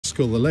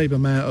Driscoll, the Labour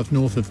Mayor of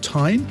north of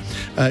Tyne.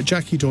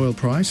 Jackie Doyle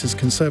Price is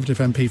Conservative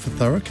MP for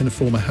Thurrock and a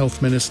former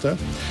Health Minister.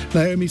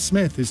 Naomi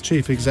Smith is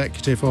Chief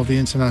Executive of the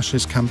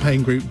internationalist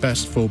campaign group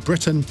Best for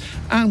Britain.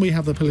 And we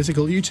have the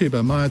political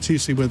YouTuber Mahyar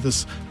Tousi with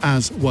us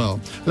as well.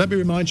 Let me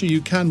remind you,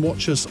 you can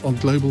watch us on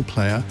Global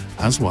Player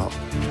as well.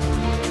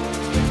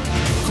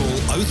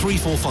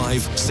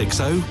 0345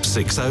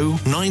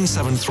 6060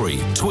 973.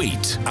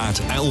 Tweet at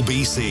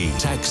LBC.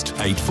 Text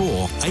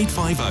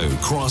 84850.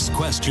 Cross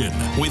question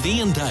with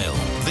Iain Dale.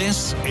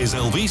 This is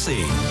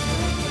LBC.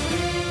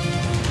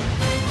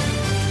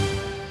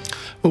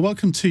 Well,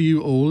 welcome to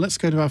you all. Let's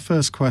go to our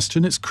first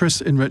question. It's Chris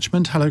in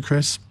Richmond. Hello,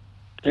 Chris.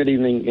 Good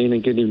evening, Ian,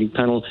 and good evening,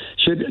 panel.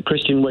 Should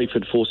Christian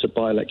Wakeford force a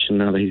by-election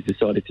now that he's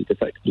decided to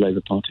defect the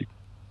Labour Party?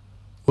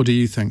 What do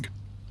you think?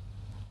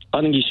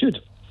 I think he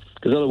should,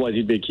 because otherwise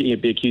he'd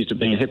be accused of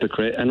being a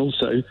hypocrite. And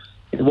also,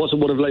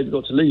 what have Labour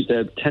got to lose?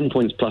 They're 10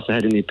 points plus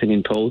ahead in the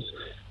opinion polls.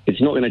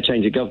 It's not going to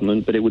change the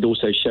government, but it would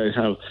also show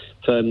how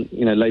firm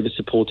Labour's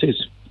support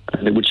is,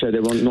 and it would show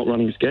they're not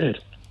running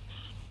scared.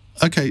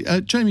 OK,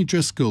 Jamie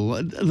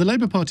Driscoll, the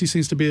Labour Party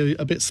seems to be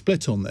a bit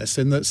split on this,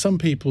 in that some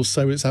people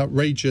say it's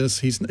outrageous,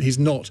 he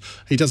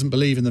doesn't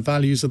believe in the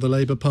values of the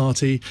Labour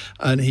Party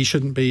and he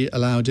shouldn't be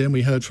allowed in.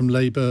 We heard from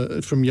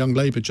Young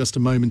Labour just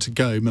a moment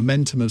ago.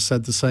 Momentum have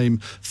said the same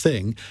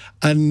thing.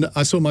 And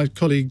I saw my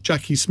colleague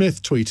Jackie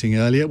Smith tweeting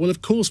earlier, well,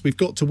 of course, we've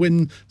got to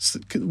win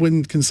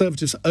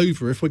Conservatives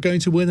over if we're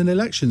going to win an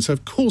election. So,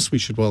 of course, we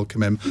should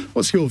welcome him.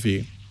 What's your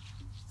view?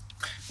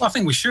 Well, I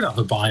think we should have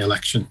a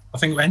by-election. I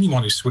think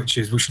anyone who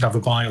switches, we should have a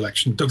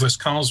by-election. Douglas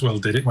Carswell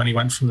did it when he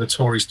went from the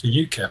Tories to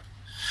UKIP.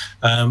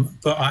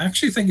 But I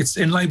actually think it's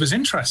in Labour's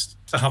interest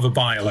to have a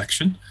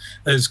by-election,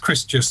 as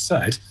Chris just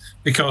said,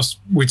 because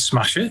we'd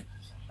smash it.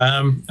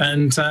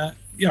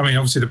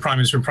 Obviously the Prime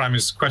Minister and Prime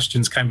Minister's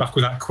questions came back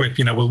with that quip,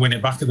 we'll win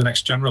it back at the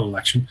next general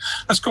election.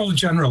 Let's call a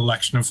general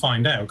election and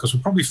find out, because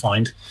we'll probably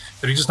find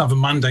that he doesn't have a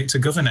mandate to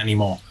govern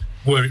anymore,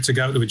 were it to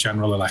go to a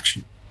general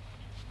election.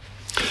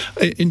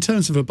 In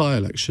terms of a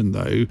by-election,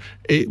 though,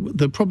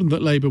 the problem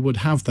that Labour would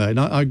have there, and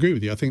I agree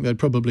with you, I think they'd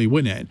probably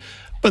win it,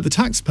 but the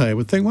taxpayer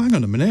would think, well, hang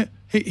on a minute,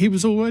 he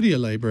was already a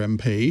Labour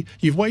MP,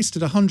 you've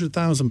wasted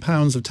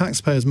 £100,000 of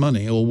taxpayers'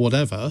 money or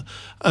whatever,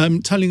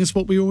 telling us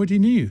what we already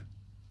knew.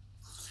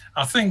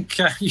 I think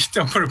you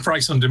don't put a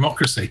price on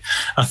democracy.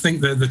 I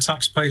think that the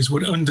taxpayers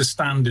would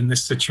understand in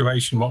this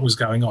situation what was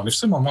going on. If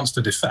someone wants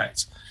to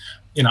defect,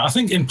 I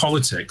think in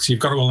politics, you've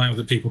got to allow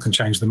that people can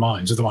change their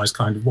minds. Otherwise,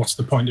 what's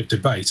the point of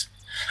debate?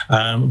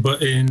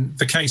 But in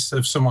the case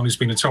of someone who's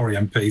been a Tory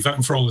MP,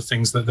 voting for all the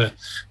things that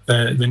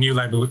the new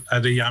Labour,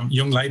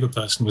 young Labour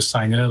person was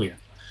saying earlier,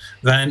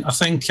 then I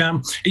think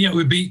it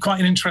would be quite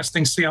an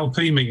interesting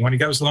CLP meeting when he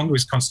goes along to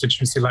his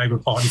constituency Labour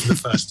Party for the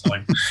first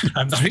time.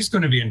 That is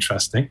going to be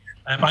interesting.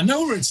 I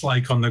know what it's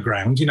like on the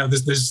ground.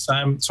 There's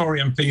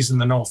Tory MPs in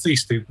the North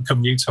East who become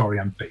new Tory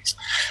MPs,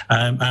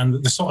 and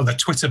the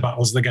Twitter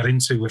battles they get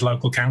into with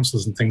local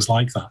councils and things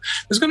like that.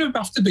 There's going to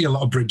have to be a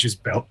lot of bridges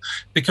built,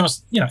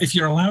 because if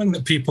you're allowing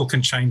that people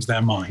can change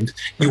their mind,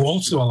 you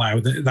also allow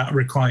that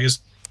requires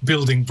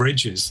building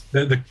bridges.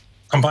 The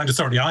combined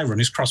authority I run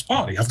is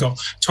cross-party. I've got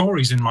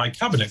Tories in my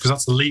cabinet because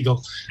that's the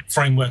legal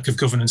framework of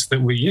governance that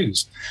we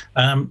use.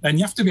 And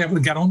you have to be able to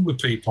get on with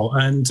people.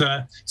 And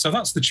so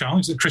that's the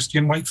challenge that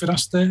Christian Wakeford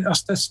has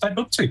to step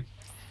up to.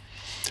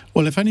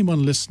 Well, if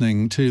anyone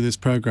listening to this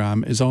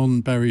programme is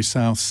on Bury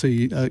South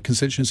Sea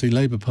constituency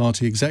Labour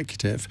Party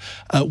executive,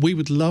 we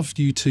would love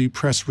you to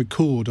press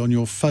record on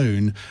your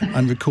phone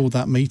and record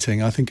that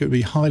meeting. I think it would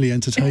be highly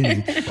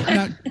entertaining.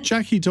 Now,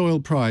 Jackie Doyle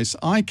Price,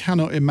 I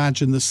cannot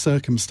imagine the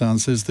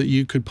circumstances that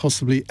you could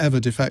possibly ever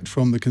defect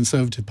from the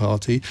Conservative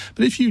Party.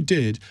 But if you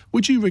did,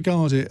 would you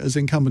regard it as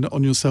incumbent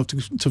on yourself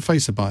to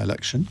face a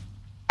by-election?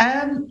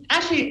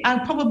 Actually, I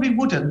probably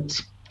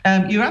wouldn't.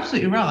 You're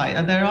absolutely right,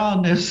 and there are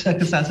no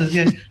circumstances.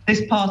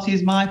 This party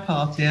is my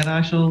party, and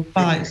I shall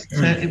fight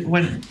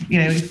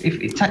if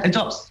it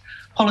adopts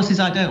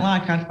policies I don't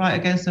like. I'd fight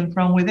against them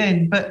from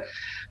within. But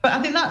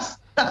I think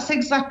that's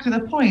exactly the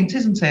point,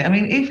 isn't it? I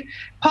mean, if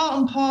part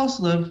and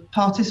parcel of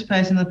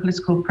participating in the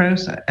political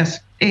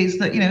process is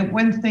that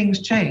when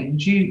things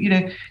change,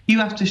 you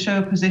have to show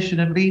a position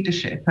of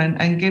leadership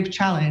and give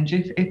challenge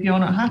if you're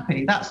not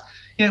happy. That's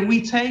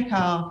we take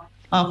our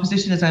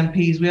position as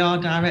MPs, we are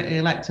directly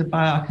elected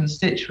by our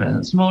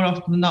constituents. More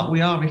often than not,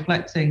 we are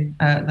reflecting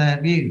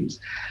their views.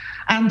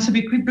 And to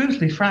be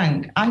brutally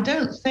frank, I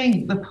don't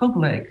think the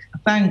public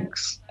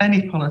thanks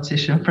any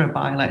politician for a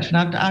by-election.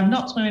 I've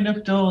knocked on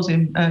enough doors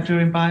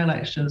during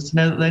by-elections to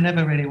know that they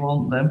never really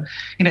want them.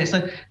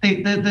 So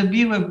the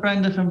view of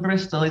Brenda from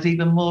Bristol is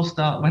even more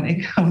stark when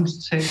it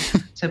comes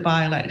to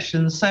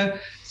by-elections. So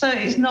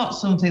it's not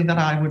something that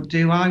I would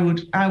do. I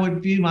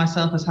would view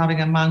myself as having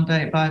a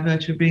mandate by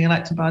virtue of being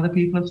elected by the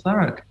people of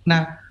Thurrock.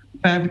 Now,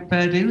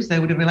 fair dues, they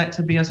would have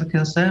elected me as a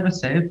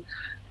Conservative.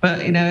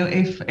 But,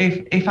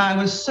 if I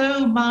was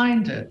so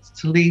minded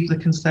to leave the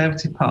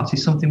Conservative Party,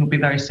 something would be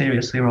very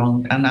seriously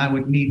wrong, and I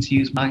would need to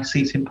use my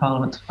seat in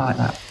Parliament to fight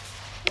that.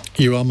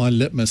 You are my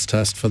litmus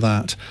test for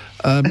that.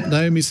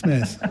 Naomi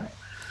Smith.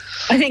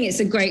 I think it's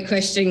a great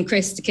question,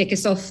 Chris, to kick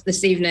us off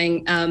this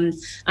evening. And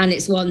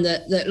it's one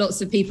that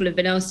lots of people have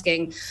been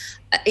asking.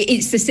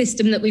 It's the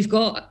system that we've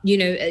got. You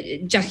know,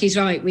 Jackie's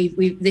right.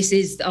 This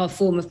is our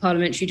form of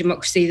parliamentary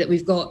democracy that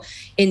we've got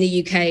in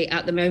the UK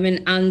at the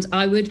moment. And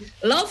I would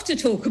love to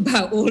talk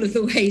about all of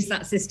the ways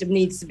that system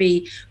needs to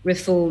be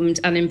reformed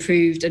and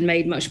improved and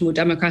made much more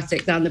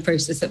democratic than the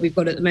process that we've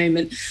got at the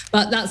moment.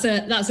 But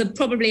that's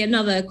probably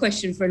another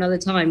question for another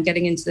time,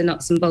 getting into the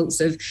nuts and bolts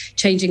of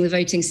changing the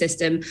voting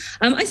system.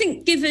 I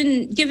think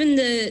given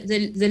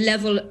the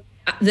level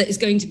that is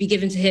going to be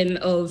given to him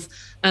of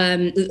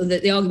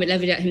the argument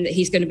levied at him that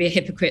he's going to be a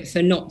hypocrite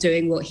for not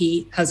doing what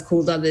he has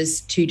called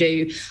others to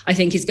do, I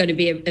think is going to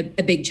be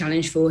a big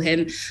challenge for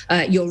him.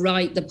 You're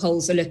right, the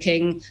polls are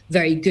looking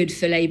very good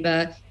for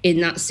Labour in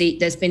that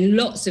seat. There's been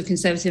lots of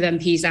Conservative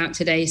MPs out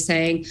today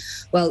saying,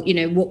 well, you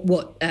know,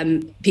 what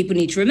people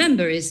need to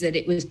remember is that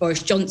it was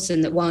Boris Johnson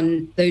that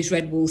won those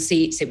red wall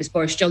seats. It was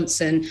Boris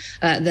Johnson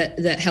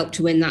that helped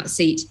to win that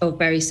seat of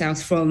Bury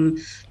South from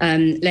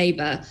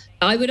Labour.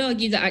 I would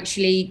argue that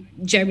actually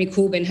Jeremy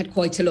Corbyn had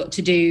quite a lot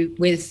to do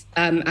with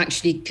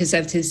actually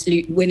Conservatives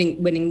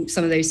winning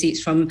some of those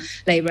seats from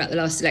Labour at the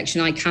last election.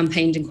 I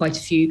campaigned in quite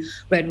a few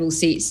red wall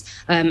seats,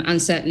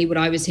 and certainly what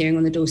I was hearing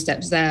on the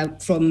doorsteps there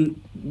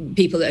from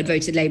people that had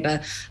voted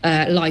Labour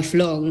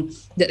lifelong,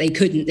 that they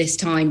couldn't this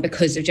time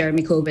because of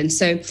Jeremy Corbyn.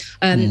 So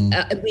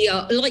we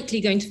are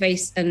likely going to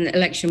face an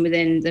election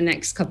within the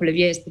next couple of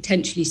years,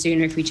 potentially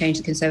sooner if we change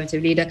the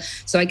Conservative leader.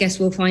 So I guess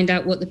we'll find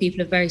out what the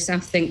people of Bury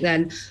South think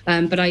then.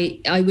 But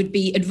I would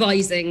be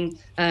advising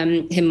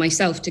him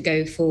myself to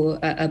go for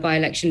a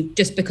by-election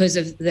just because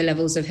of the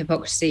levels of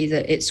hypocrisy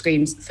that it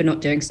screams for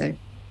not doing so.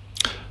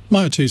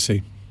 Mahyar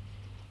Tousi.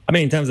 I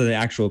mean, in terms of the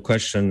actual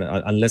question,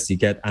 unless you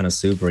get Anna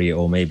Soubry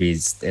or maybe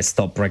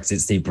Stop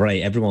Brexit Steve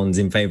Bray, everyone's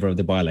in favour of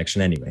the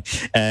by-election anyway,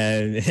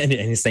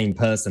 any sane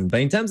person.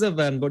 But in terms of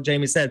what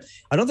Jamie said,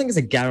 I don't think it's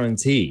a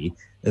guarantee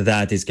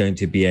that it's going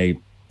to be a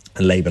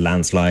Labour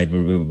landslide,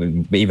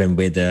 even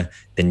with the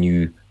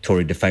new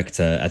Tory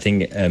defector. I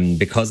think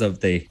because of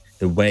the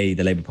way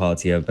the Labour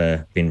Party have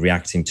been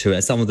reacting to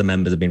it, some of the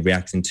members have been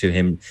reacting to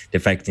him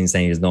defecting,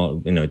 saying he's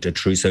not, you know, a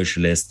true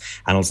socialist,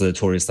 and also the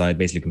Tory side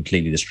basically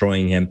completely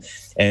destroying him.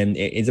 And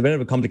it's a bit of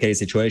a complicated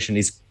situation.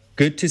 It's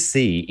good to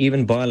see,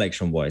 even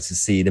by-election wise, to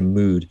see the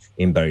mood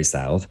in Bury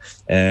South.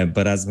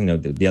 But as you know,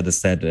 the others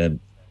said,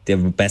 the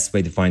best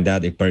way to find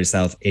out if Bury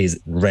South is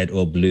red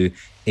or blue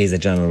is a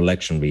general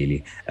election,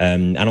 really.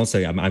 And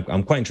also,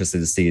 I'm quite interested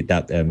to see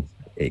that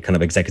kind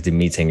of executive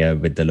meeting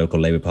with the local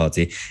Labour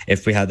Party.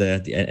 If we had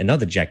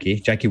another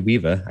Jackie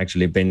Weaver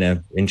actually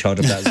been in charge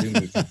of that Zoom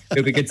meeting, it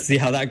would be good to see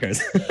how that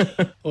goes.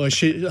 Well,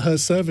 her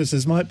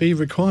services might be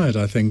required,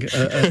 I think.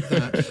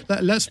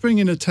 Let's bring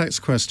in a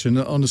text question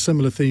on a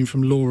similar theme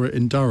from Laura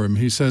in Durham,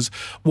 who says,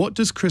 what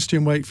does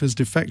Christian Wakeford's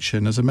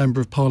defection as a Member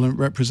of Parliament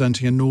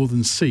representing a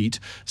northern seat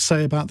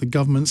say about the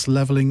government's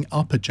levelling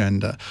up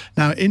agenda?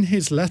 Now, in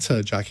his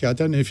letter, Jackie, I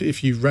don't know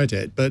if you've read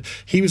it, but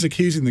he was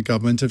accusing the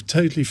government of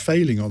totally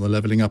failing on the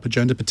levelling up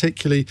agenda,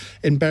 particularly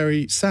in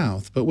Bury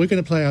South. But we're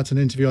going to play out an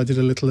interview I did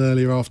a little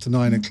earlier after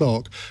 9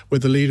 o'clock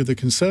with the leader of the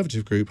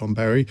Conservative group on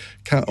Bury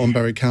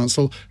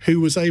Council, who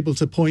was able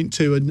to point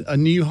to a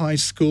new high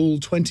school,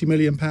 £20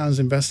 million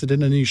invested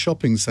in a new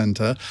shopping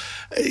centre.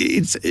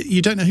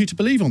 You don't know who to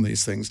believe on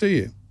these things, do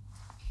you?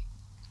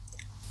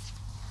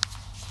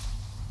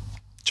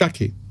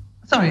 Jackie.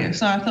 Sorry, I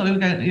thought we were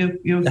going.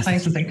 You were saying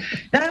something.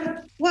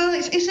 Well,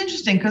 it's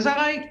interesting because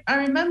I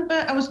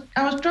remember I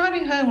was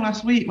driving home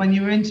last week when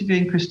you were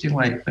interviewing Christian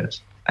Wakeford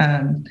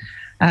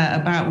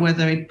about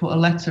whether he'd put a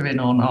letter in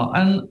or not,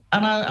 and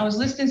I was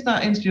listening to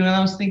that interview and I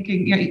was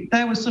thinking, yeah,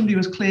 there was somebody who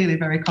was clearly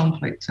very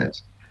conflicted.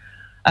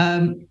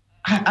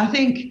 I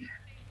think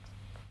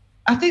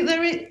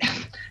there is.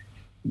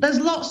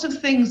 There's lots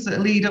of things that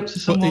lead up to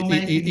someone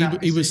making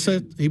that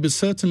decision. He was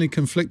certainly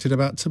conflicted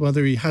about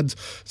whether he had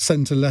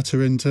sent a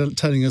letter in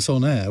telling us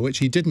on air, which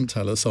he didn't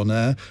tell us on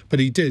air, but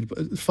he did.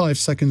 5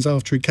 seconds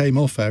after he came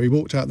off air, he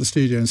walked out the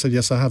studio and said,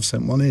 yes, I have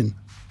sent one in.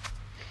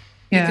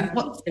 Yeah,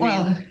 well,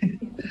 I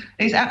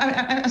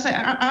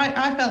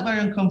felt very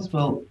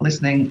uncomfortable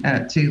listening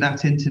to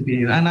that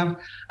interview, and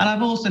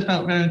I've also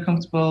felt very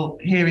uncomfortable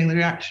hearing the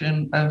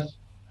reaction of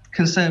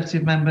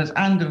Conservative members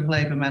and of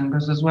Labour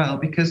members as well,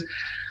 because,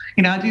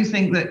 you know, I do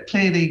think that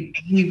clearly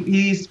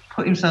he's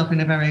put himself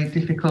in a very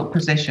difficult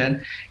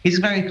position. He's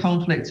very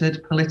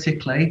conflicted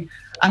politically.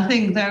 I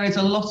think there is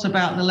a lot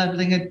about the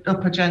levelling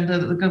up agenda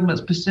that the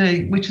government's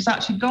pursuing, which has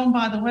actually gone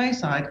by the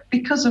wayside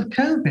because of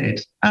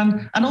COVID,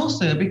 and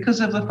also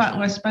because of the fact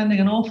we're spending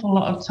an awful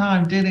lot of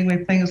time dealing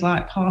with things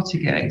like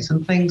Partygate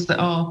and things that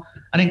are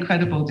an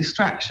incredible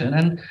distraction.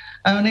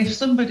 And if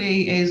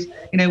somebody is,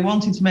 you know,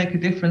 wanting to make a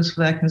difference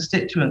for their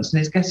constituents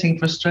and is getting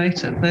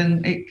frustrated,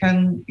 then it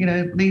can, you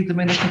know, lead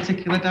them in a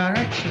particular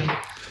direction.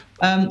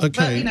 Okay.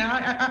 But, you know,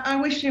 I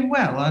wish him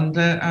well, and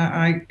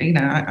I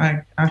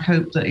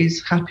hope that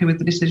he's happy with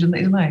the decision that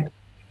he's made.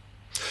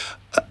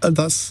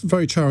 That's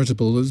very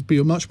charitable.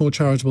 You're much more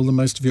charitable than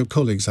most of your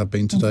colleagues have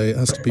been today, it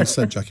has to be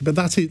said, Jackie. But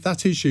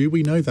that is you,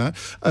 we know that.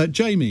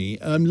 Jamie,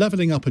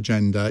 levelling up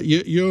agenda.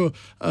 You're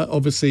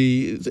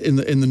obviously in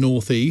the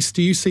northeast.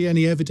 Do you see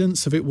any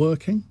evidence of it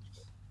working?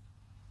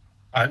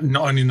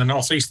 Not only in the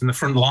northeast, in the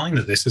front line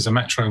of this is a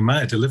Metro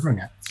Mayor delivering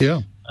it.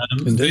 Yeah,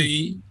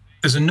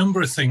 there's a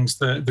number of things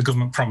that the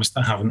government promised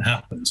that haven't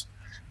happened.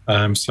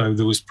 So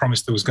there was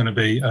promised there was going to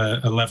be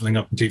a levelling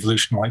up and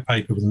devolution white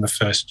paper within the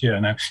first year.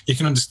 Now, you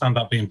can understand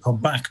that being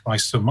put back by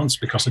some months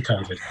because of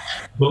COVID,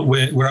 but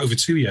we're over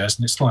 2 years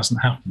and it still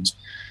hasn't happened.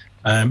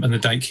 And the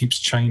date keeps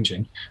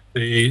changing.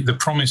 The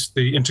promise,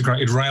 the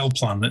integrated rail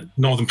plan that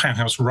Northern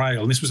Powerhouse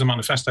Rail, and this was a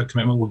manifesto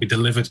commitment, will be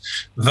delivered,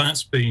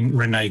 that's been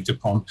reneged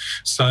upon.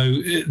 So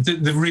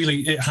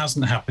it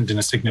hasn't happened in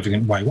a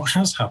significant way. What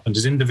has happened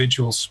is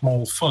individual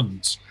small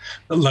funds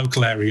that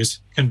local areas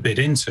can bid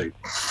into.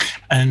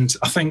 And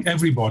I think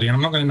everybody, and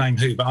I'm not going to name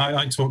who, but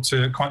I talked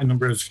to quite a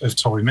number of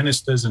Tory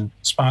ministers and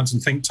SPADs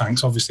and think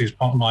tanks. Obviously, as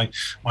part of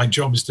my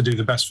job is to do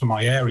the best for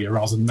my area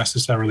rather than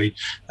necessarily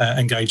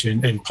engage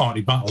in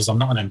party battles. I'm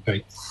not an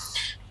MP.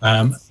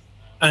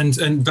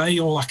 And they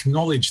all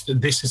acknowledge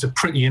that this is a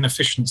pretty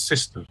inefficient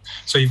system.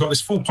 So you've got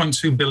this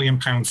 £4.2 billion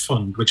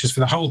fund, which is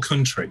for the whole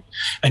country,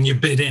 and you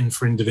bid in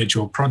for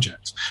individual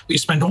projects. But you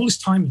spend all this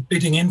time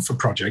bidding in for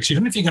projects. You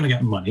don't know if you're going to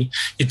get money.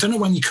 You don't know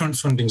when your current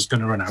funding is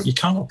going to run out. You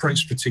can't operate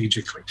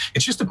strategically.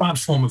 It's just a bad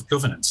form of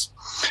governance.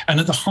 And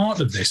at the heart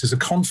of this is a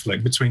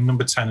conflict between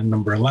number 10 and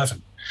number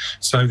 11.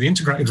 So the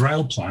integrated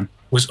rail plan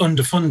was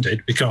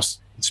underfunded because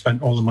it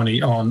spent all the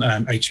money on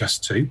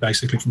HS2,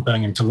 basically from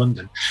Birmingham to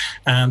London,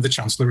 and the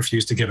Chancellor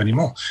refused to give any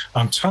more.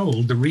 I'm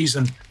told the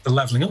reason the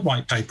levelling up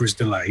white paper is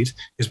delayed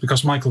is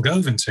because Michael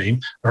Govin's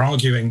team are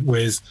arguing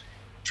with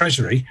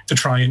Treasury to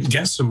try and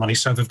get some money,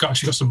 so they've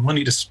actually got some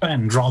money to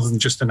spend rather than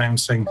just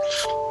announcing,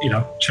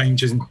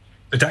 changes in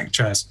the deck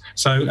chairs.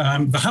 So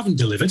they haven't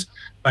delivered.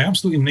 They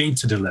absolutely need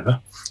to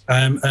deliver.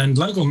 And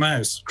local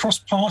mayors,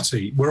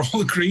 cross-party, we're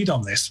all agreed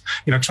on this.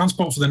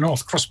 Transport for the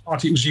North,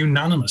 cross-party, it was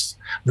unanimous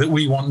that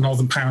we want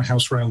Northern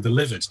Powerhouse Rail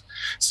delivered.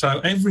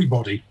 So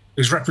everybody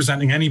who's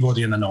representing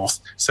anybody in the North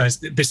says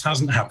that this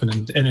hasn't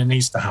happened and it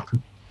needs to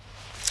happen.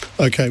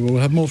 OK, well,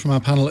 we'll have more from our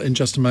panel in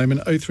just a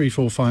moment.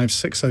 0345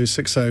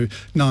 6060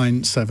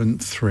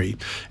 973.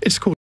 It's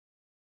called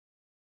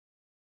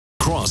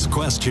Cross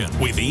Question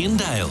with Iain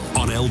Dale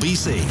on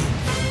LBC.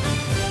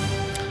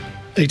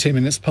 18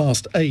 minutes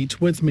past 8.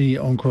 With me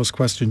on Cross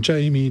Question,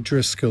 Jamie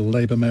Driscoll,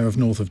 Labour Mayor of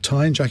North of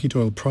Tyne, Jackie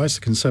Doyle Price,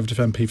 the Conservative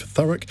MP for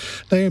Thurrock,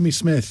 Naomi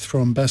Smith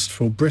from Best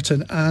for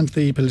Britain, and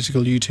the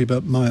political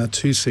YouTuber Mahyar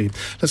Tousi.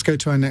 Let's go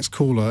to our next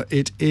caller.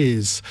 It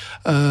is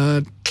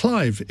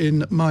Clive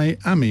in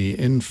Miami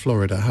in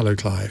Florida. Hello,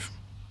 Clive.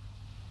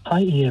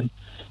 Hi, Iain.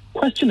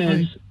 Question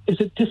is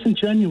it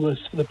disingenuous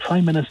for the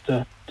Prime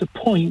Minister to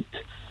point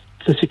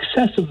to the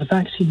success of the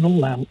vaccine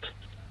rollout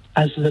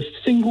as the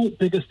single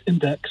biggest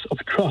index of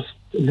trust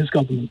in his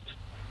government?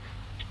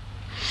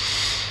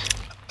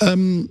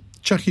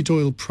 Jackie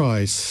Doyle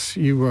Price,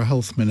 you were a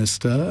health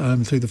minister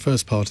through the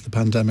first part of the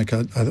pandemic,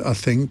 I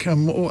think.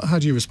 How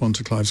do you respond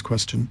to Clive's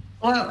question?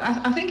 Well,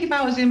 I think if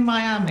I was in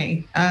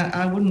Miami,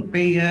 I wouldn't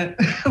be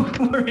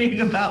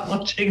worrying about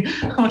watching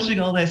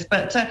all this.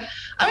 But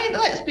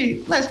let's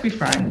be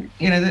frank.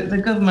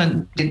 The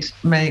government did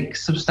make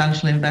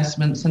substantial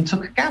investments and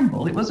took a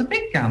gamble. It was a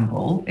big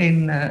gamble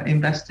in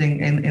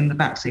investing in the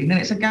vaccine,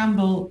 and it's a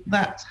gamble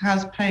that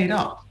has paid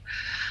off.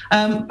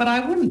 But I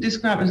wouldn't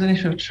describe it as an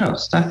issue of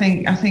trust. I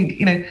think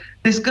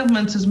this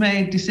government has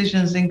made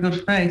decisions in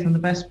good faith and the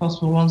best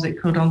possible ones it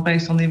could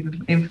based on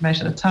the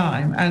information at the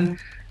time, and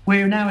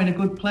we're now in a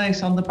good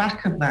place on the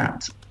back of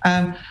that.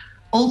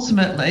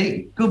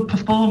 Ultimately, good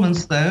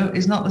performance, though,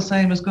 is not the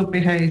same as good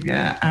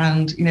behaviour,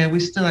 and we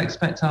still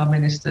expect our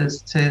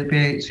ministers to be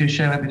able to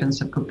show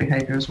evidence of good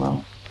behaviour as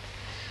well.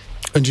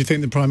 And do you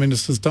think the Prime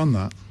Minister's done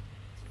that?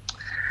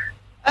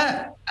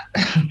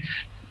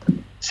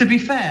 To be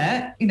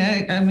fair,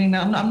 I'm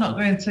not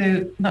going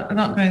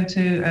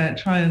to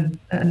try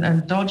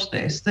and dodge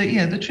this.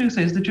 The truth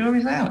is the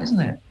jury's out, isn't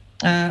it?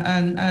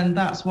 And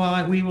that's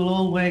why we will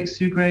all wait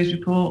Sue Gray's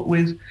report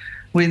with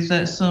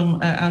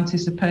some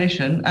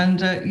anticipation.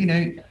 And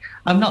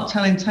I'm not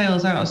telling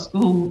tales out of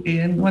school,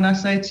 Iain, when I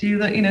say to you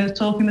that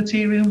talking the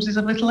tea rooms is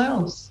a little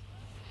else.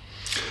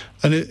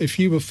 And if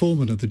you were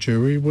foreman of the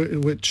jury,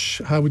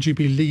 how would you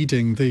be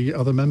leading the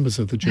other members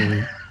of the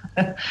jury?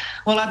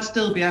 Well, I'd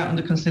still be out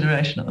under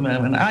consideration at the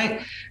moment.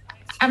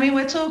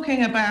 We're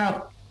talking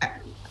about.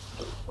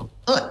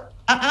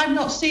 I've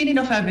not seen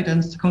enough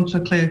evidence to come to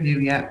a clear view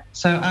yet,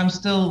 so I'm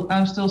still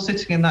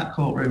sitting in that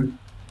courtroom.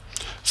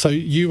 So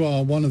you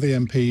are one of the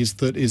MPs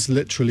that is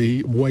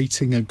literally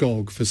waiting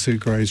agog for Sue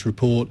Gray's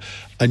report,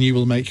 and you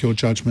will make your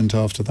judgment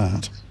after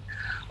that.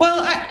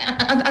 Well,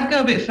 I'd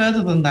go a bit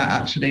further than that,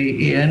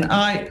 actually, Iain.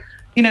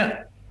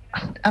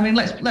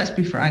 Let's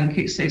be frank.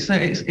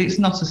 It's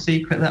not a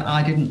secret that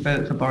I didn't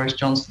vote for Boris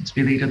Johnson to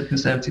be leader of the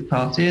Conservative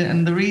Party,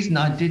 and the reason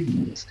I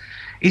didn't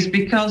is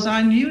because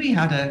I knew he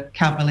had a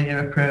cavalier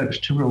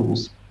approach to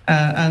rules.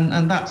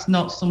 and that's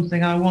not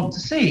something I want to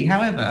see.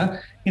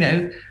 However,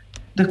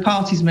 the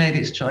party's made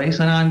its choice,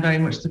 and I'm very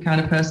much the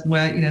kind of person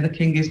where, the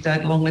king is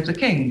dead, long live the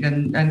king.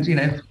 And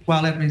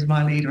while ever he's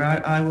my leader,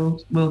 I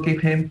will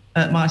give him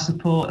my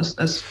support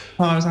as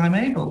far as I'm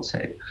able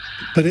to.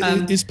 But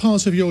is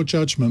part of your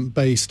judgment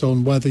based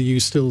on whether you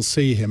still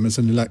see him as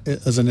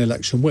an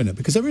election winner?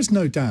 Because there is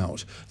no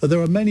doubt that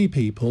there are many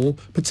people,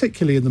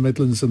 particularly in the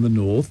Midlands and the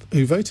North,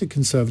 who voted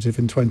Conservative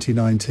in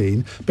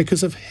 2019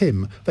 because of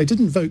him. They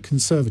didn't vote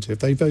Conservative.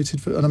 They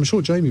voted for, and I'm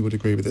sure Jamie would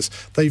agree with this,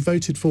 they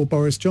voted for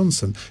Boris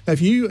Johnson. Now,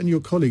 if you and your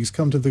colleagues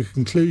come to the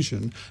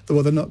conclusion that,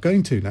 well, they're not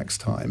going to next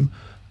time,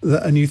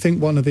 and you think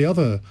one of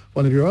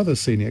your other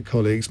senior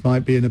colleagues might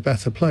be in a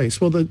better place,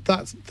 well,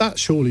 that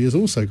surely has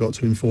also got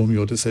to inform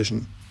your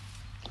decision.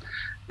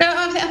 No,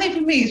 I think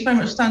for me it's very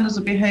much standards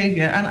of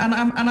behaviour, and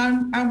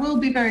I will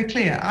be very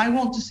clear. I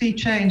want to see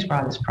change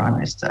by this Prime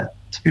Minister,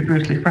 to be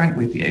brutally frank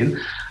with you,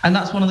 and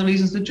that's one of the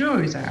reasons the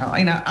jury's out.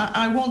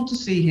 I want to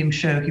see him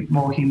show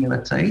more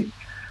humility.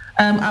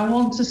 I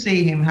want to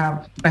see him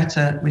have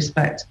better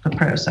respect for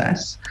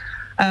process.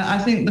 I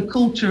think the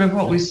culture of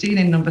what we've seen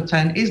in Number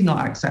 10 is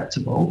not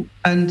acceptable.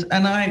 And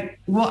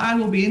what I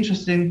will be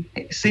interested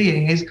in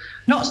seeing is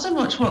not so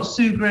much what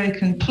Sue Gray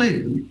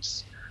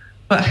concludes,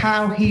 but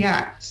how he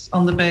acts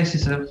on the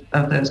basis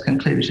of those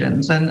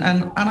conclusions. And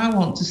I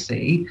want to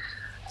see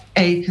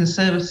a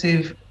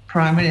Conservative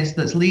Prime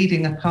Minister that's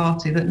leading a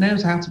party that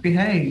knows how to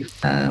behave,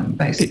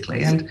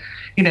 basically. And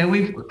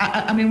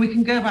we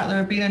can go back. There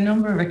have been a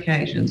number of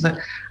occasions that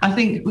I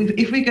think,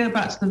 if we go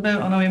back to the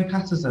vote on Owen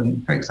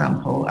Paterson, for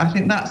example, I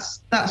think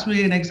that's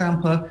really an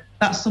example.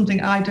 That's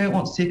something I don't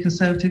want to see a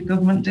Conservative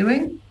government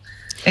doing,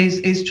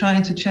 is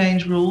trying to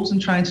change rules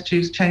and trying to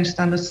change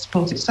standards to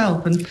support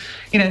itself. And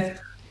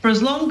for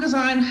as long as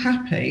I'm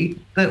happy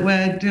that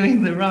we're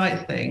doing the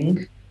right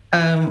thing,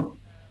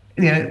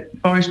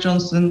 Boris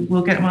Johnson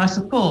will get my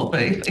support.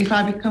 But if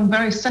I become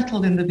very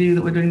settled in the view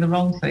that we're doing the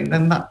wrong thing,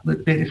 then that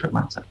would be a different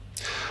matter.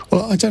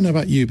 Well, I don't know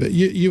about you, but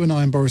you and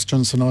I and Boris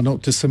Johnson are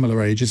not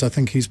dissimilar ages. I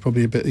think he's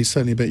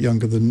certainly a bit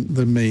younger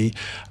than me.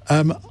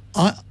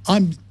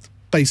 I'm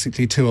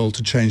basically too old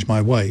to change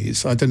my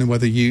ways. I don't know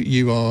whether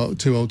you are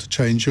too old to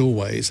change your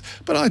ways,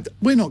 but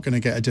we're not going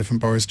to get a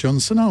different Boris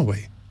Johnson, are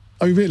we?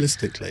 I mean,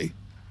 realistically.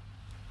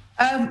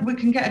 We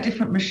can get a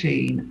different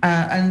machine.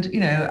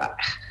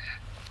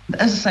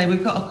 As I say,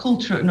 we've got a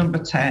culture at Number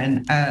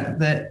 10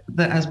 that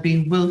has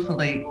been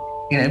willfully,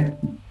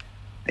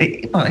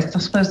 I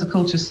suppose the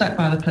culture is set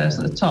by the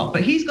person at the top,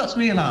 but he's got to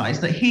realise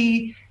that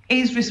he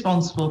is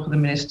responsible for the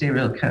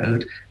ministerial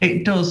code.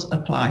 It does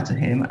apply to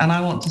him, and I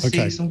want to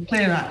see some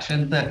clear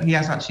action that he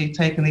has actually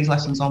taken these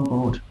lessons on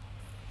board.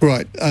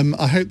 Right.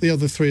 I hope the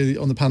other three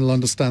on the panel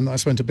understand that I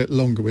spent a bit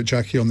longer with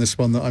Jackie on this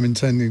one that I'm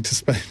intending to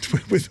spend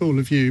with all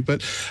of you.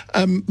 But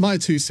Mahyar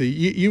Tousi,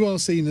 you are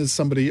seen as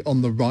somebody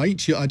on the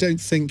right. I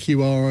don't think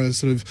you are a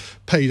sort of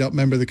paid-up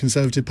member of the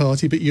Conservative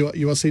Party, but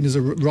you are seen as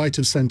a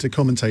right-of-centre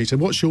commentator.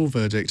 What's your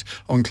verdict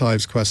on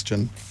Clive's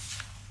question?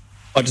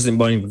 I just in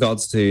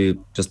regards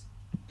to just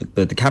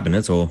the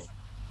cabinet, or...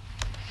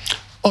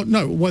 Oh,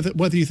 no,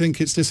 whether you think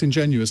it's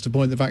disingenuous to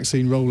point the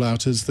vaccine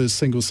rollout as the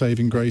single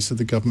saving grace of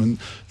the government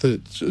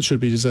that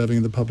should be deserving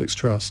of the public's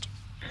trust.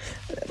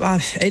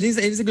 It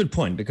is a good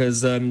point,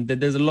 because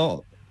there's a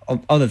lot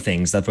of other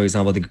things that, for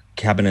example, the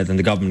cabinet and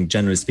the government,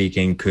 generally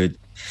speaking, could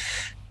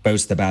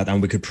boast about,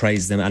 and we could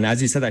praise them. And as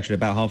you said, actually,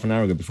 about half an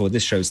hour ago, before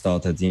this show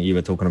started, you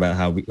were talking about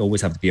how we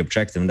always have to be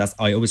objective, and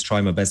I always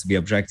try my best to be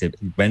objective.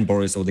 When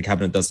Boris or the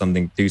cabinet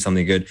do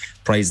something good,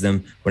 praise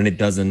them. When it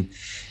doesn't,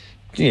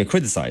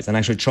 criticize and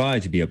actually try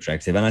to be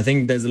objective. And I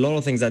think there's a lot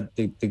of things that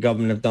the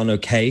government have done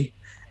okay,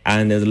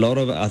 and there's a lot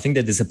of, I think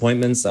the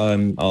disappointments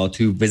are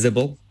too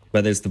visible,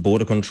 whether it's the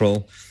border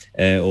control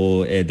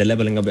or the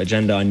levelling up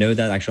agenda. I know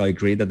that actually I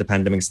agree that the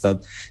pandemic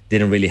stuff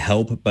didn't really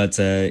help, but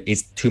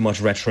it's too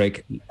much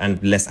rhetoric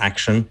and less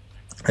action.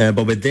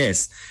 But with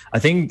this, I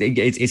think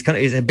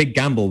it's a big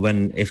gamble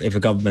when if a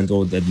government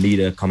or the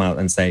leader come out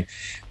and say,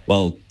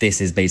 well,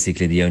 this is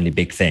basically the only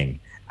big thing.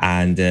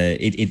 And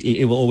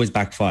it will always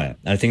backfire.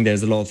 I think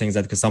there's a lot of things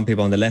that, because some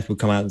people on the left will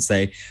come out and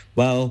say,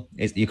 well,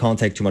 you can't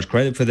take too much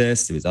credit for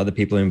this. There's other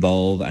people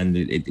involved. And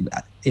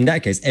in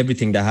that case,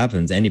 everything that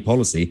happens, any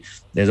policy,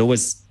 there's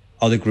always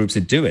other groups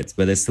that do it,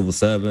 whether it's civil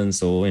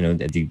servants or,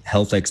 the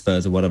health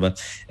experts or whatever.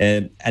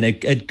 And a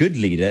good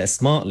leader, a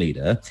smart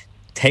leader,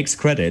 takes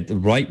credit the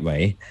right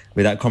way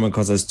without coming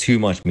across as too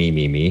much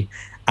me.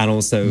 And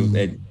also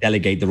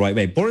delegate the right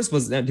way. Boris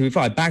was, to be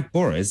fair, I backed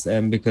Boris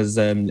because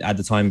at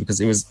the time,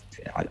 because it was,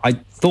 I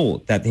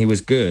thought that he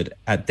was good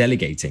at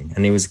delegating,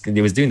 and he was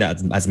doing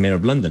that as mayor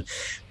of London.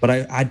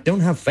 But I don't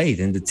have faith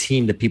in the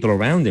team, the people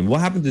around him. What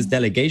happened to his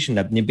delegation?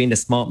 That being a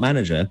smart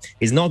manager,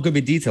 he's not good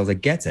with details. I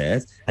get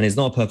it, and he's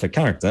not a perfect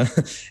character.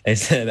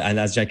 And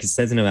as Jackie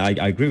says, I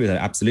agree with her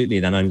absolutely.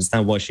 And I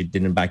understand why she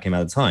didn't back him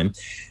at the time.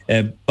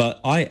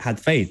 But I had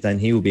faith that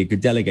he would be a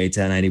good delegator,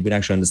 and he would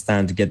actually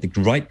understand to get the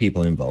right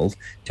people involved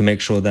to make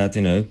sure that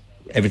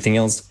everything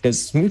else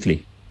goes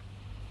smoothly.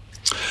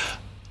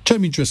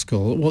 Jamie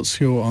Driscoll,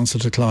 what's your answer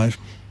to Clive?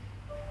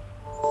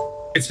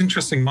 It's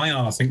interesting.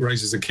 Mahyar, I think,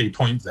 raises a key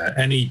point there.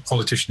 Any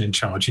politician in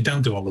charge, you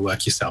don't do all the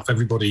work yourself.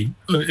 Everybody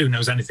who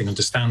knows anything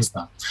understands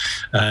that.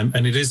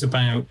 And it is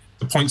about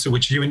the points at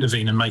which you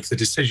intervene and make the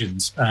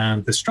decisions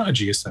and the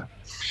strategy is set.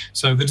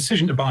 So the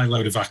decision to buy a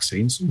load of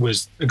vaccines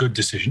was a good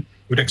decision.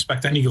 We'd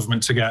expect any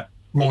government to get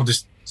more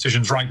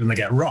decisions right than they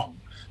get wrong.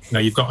 You know,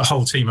 you've got a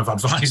whole team of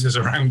advisors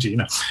around you. You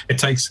know, it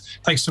takes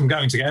some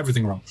going to get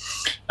everything wrong.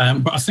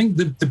 But I think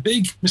the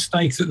big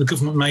mistake that the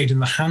government made in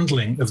the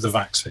handling of the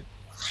vaccine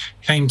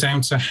came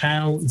down to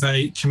how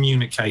they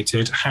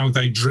communicated, how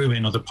they drew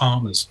in other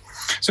partners.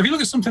 So if you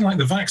look at something like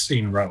the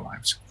vaccine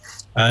rollout,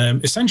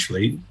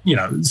 essentially, you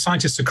know,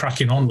 scientists are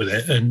cracking on with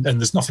it, and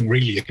there's nothing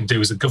really you can do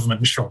as a government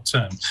in the short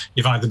term.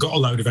 You've either got a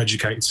load of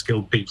educated,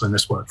 skilled people in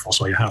this workforce,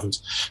 or you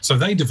haven't. So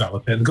they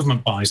develop it, the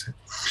government buys it.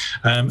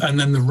 And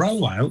then the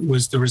rollout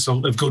was the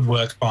result of good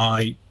work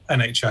by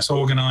NHS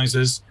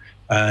organisers,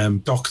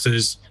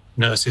 doctors,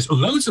 nurses,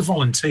 loads of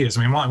volunteers.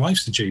 I mean, my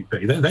wife's a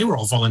GP. They were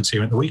all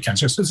volunteering at the weekend.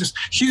 So there's this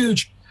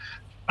huge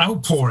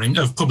outpouring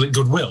of public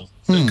goodwill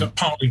that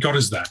partly got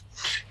us there.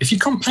 If you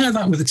compare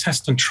that with the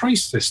test and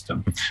trace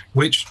system,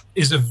 which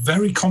is a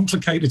very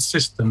complicated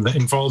system that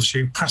involves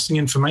you passing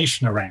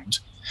information around,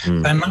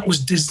 then that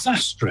was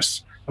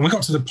disastrous. And we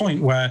got to the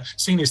point where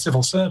senior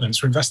civil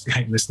servants were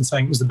investigating this and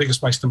saying it was the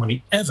biggest waste of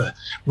money ever,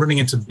 running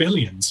into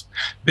billions,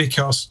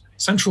 because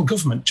central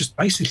government just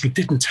basically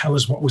didn't tell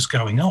us what was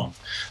going on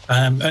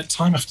at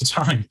time after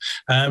time.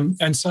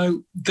 And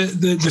so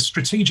the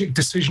strategic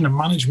decision and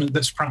management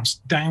that's perhaps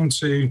down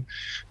to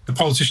the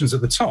politicians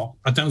at the top,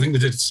 I don't think they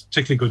did a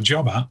particularly good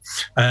job at.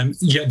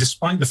 Yet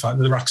despite the fact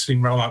that the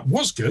vaccine rollout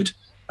was good,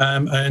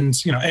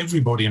 and you know,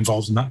 everybody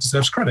involved in that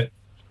deserves credit.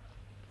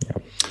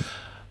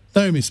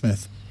 Naomi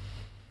Smith.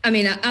 I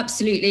mean, I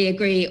absolutely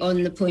agree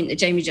on the point that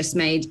Jamie just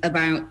made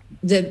about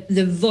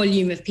the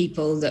volume of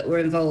people that were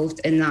involved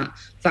in that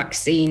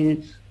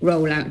vaccine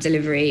rollout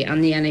delivery,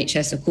 and the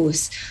NHS, of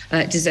course,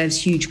 deserves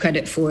huge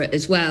credit for it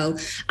as well.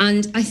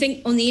 And I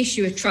think on the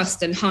issue of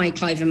trust, and hi,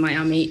 Clive in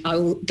Miami, I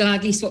will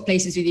gladly swap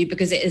places with you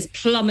because it is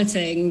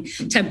plummeting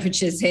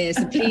temperatures here.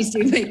 So please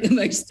do make the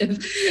most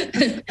of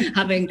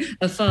having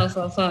a far,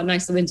 far, far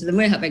nicer winter than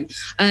we're having.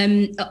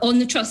 On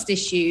the trust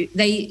issue,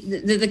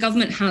 the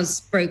government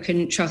has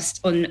broken trust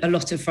on a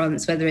lot of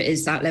fronts, whether it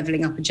is that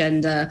levelling up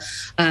agenda,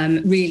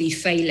 really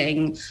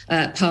failing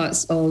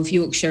parts of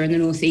Yorkshire and the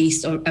North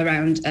East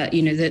around,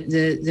 you know,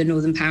 the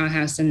Northern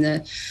Powerhouse and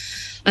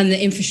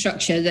the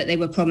infrastructure that they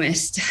were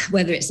promised,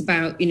 whether it's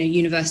about, you know,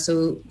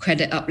 universal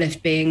credit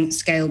uplift being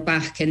scaled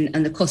back and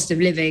the cost of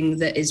living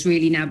that is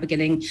really now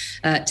beginning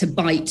to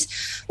bite,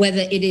 whether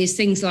it is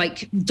things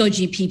like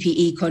dodgy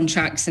PPE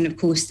contracts and, of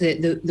course,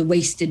 the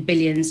wasted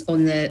billions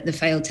on the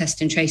failed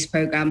test and trace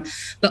programme.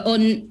 But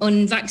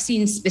on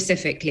vaccines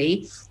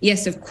specifically,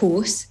 yes, of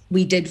course,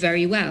 we did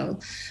very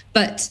well.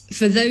 But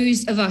for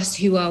those of us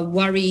who are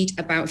worried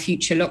about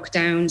future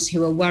lockdowns,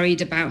 who are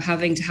worried about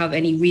having to have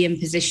any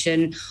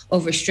reimposition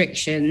of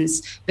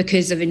restrictions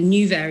because of a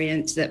new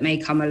variant that may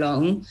come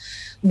along,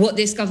 what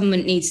this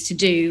government needs to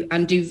do,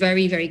 and do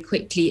very, very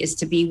quickly, is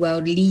to be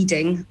world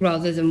leading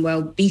rather than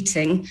world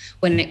beating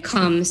when it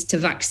comes to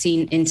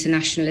vaccine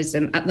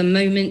internationalism. At the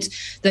moment,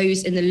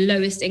 those in the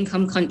lowest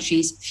income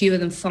countries, fewer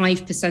than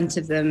 5%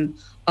 of them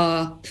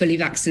are fully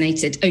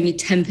vaccinated. Only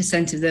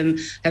 10% of them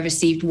have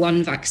received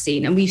one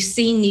vaccine. And we've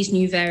seen these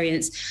new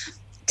variants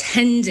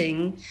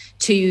tending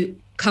to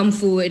come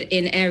forward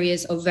in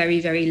areas of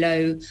very, very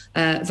low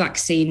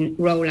vaccine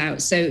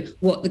rollout. So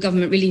what the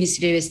government really needs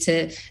to do is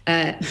to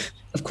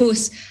of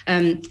course,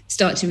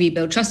 start to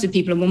rebuild trust with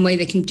people. And one way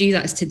they can do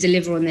that is to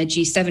deliver on their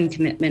G7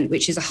 commitment,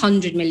 which is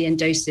 100 million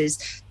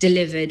doses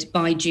delivered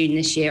by June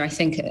this year. I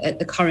think at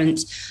the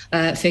current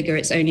figure,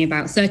 it's only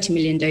about 30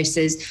 million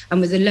doses. And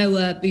with a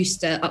lower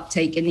booster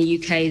uptake in the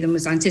UK than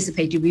was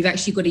anticipated, we've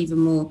actually got even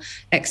more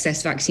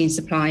excess vaccine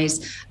supplies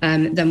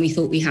than we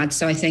thought we had.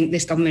 So I think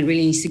this government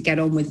really needs to get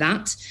on with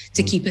that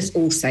to keep us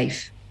all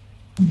safe.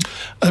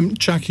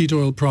 Jackie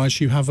Doyle Price,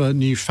 you have a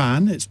new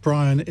fan. It's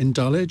Brian in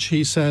Dulwich.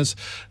 He says,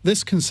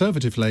 this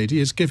Conservative lady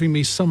is giving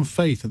me some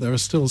faith that there are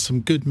still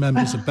some good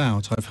members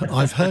about.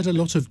 I've heard a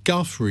lot of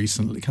guff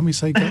recently. Can we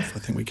say guff? I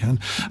think we can.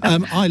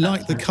 I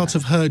like the cut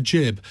of her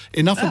jib.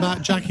 Enough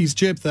about Jackie's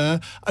jib there.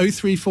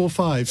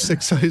 0345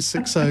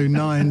 6060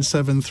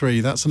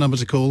 973. That's the number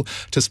to call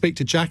to speak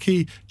to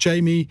Jackie,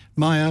 Jamie,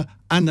 Mahyar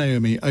and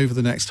Naomi over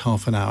the next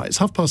half an hour. It's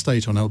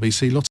 8:30 on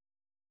LBC.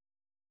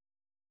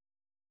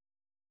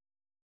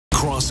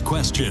 Cross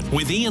Question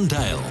with Iain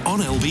Dale on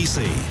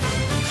LBC.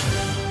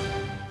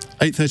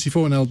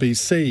 8:34 on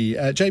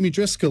LBC. Jamie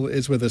Driscoll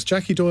is with us,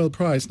 Jackie Doyle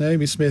Price,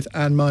 Naomi Smith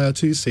and Mahyar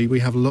Tousi. We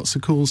have lots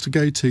of calls to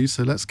go to,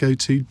 so let's go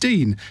to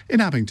Dean in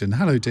Abingdon.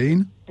 Hello,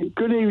 Dean.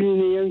 Good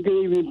evening, Iain.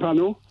 Good evening,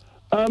 panel.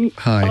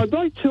 Hi. I'd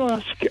like to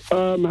ask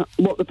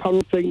what the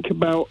panel think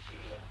about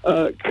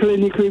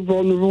clinically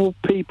vulnerable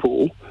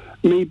people,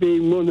 me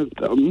being one of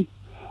them.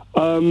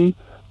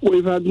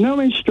 We've had no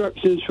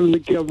instructions from the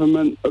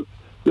government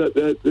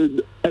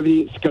that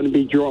everything's going to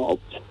be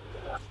dropped.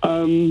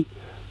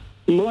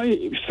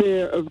 My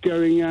fear of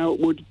going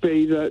out would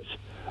be that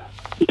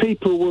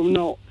people will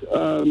not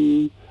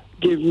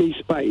give me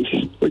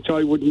space, which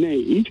I would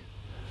need.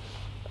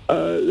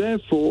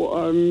 Therefore,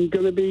 I'm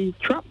going to be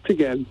trapped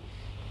again.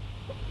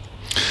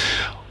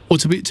 Well,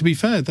 to be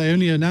fair, they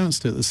only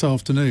announced it this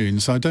afternoon,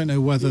 so I don't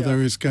know whether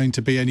there is going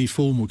to be any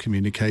formal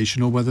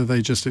communication or whether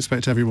they just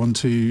expect everyone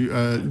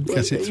to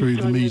get it through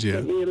the media.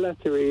 Sent me a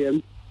letter,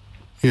 Ian.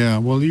 Yeah,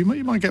 well, you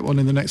might get one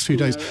in the next few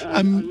days.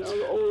 And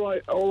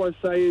all I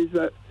say is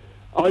that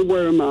I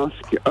wear a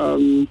mask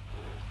and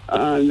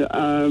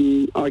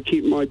I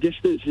keep my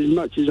distance as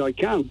much as I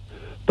can,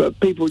 but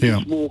people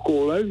just walk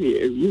all over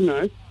you, you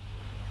know.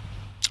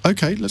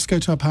 OK, let's go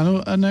to our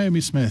panel.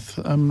 Naomi Smith,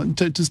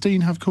 does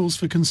Dean have cause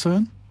for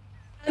concern?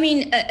 I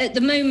mean, at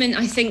the moment,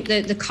 I think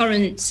that the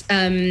current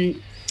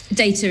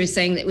data is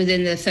saying that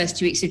within the first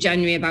 2 weeks of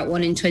January, about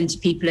 1 in 20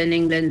 people in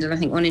England and I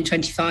think 1 in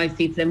 25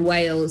 people in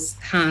Wales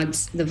had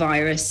the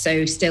virus,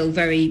 so still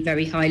very,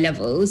 very high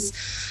levels.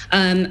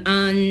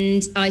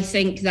 And I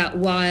think that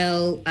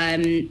while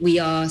we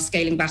are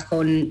scaling back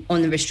on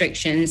the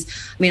restrictions,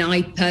 I mean,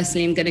 I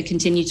personally am going to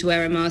continue to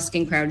wear a mask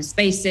in crowded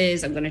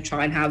spaces. I'm going to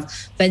try and have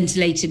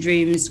ventilated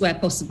rooms where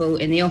possible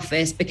in the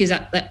office, because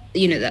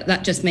that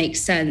just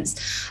makes sense.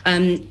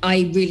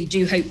 I really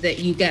do hope that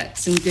you get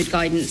some good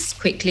guidance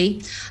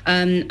quickly.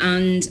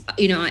 And,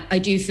 you know, I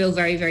do feel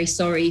very, very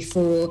sorry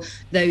for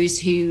those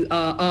who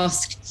are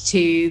asked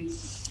to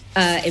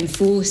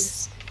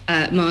enforce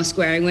mask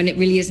wearing when it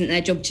really isn't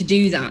their job to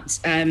do that.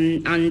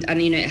 And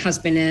you know, it has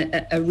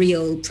been a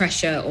real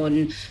pressure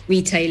on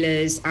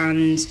retailers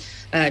and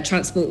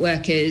transport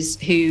workers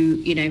who,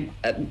 you know,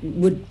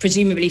 would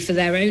presumably for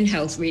their own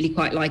health really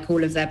quite like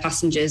all of their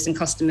passengers and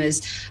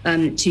customers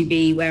to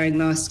be wearing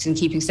masks and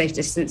keeping safe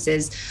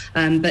distances.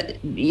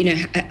 But, you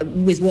know,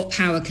 with what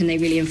power can they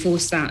really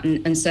enforce that?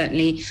 And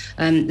certainly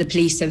the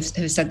police have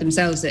said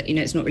themselves that, you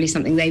know, it's not really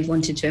something they've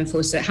wanted to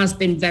enforce. So it has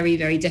been very,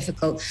 very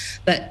difficult.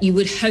 But you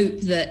would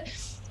hope that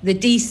the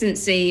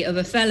decency of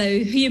a fellow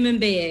human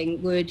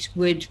being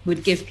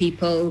would give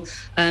people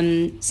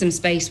some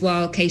space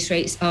while case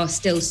rates are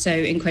still so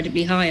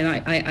incredibly high. And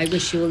I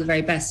wish you all the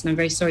very best, and I'm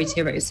very sorry to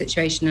hear about your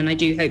situation. And I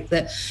do hope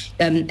that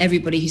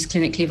everybody who's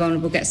clinically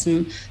vulnerable gets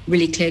some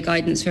really clear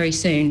guidance very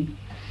soon.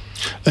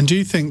 And do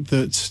you think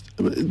that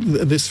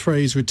this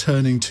phrase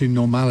 "returning to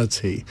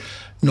normality"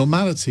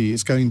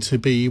 is going to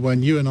be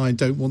when you and I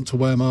don't want to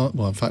wear masks?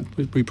 Well, in fact,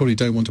 we probably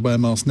don't want to wear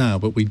masks now,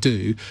 but we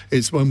do.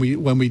 It's when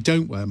we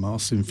don't wear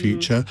masks in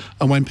future,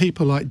 and when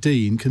people like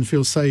Dean can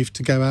feel safe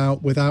to go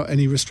out without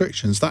any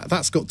restrictions.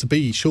 That's got to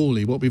be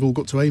surely what we've all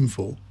got to aim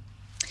for.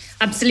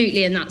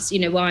 Absolutely, and that's, you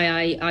know,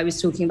 why I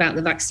was talking about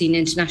the vaccine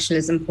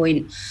internationalism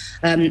point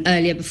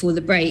earlier before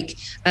the break.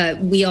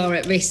 We are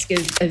at risk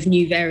of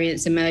new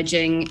variants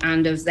emerging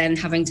and of then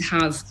having to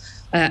have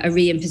a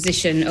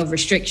reimposition of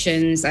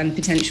restrictions and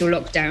potential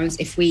lockdowns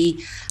if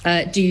we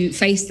do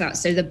face that.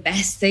 So the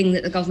best thing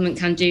that the government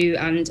can do,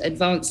 and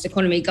advanced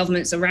economy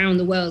governments around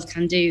the world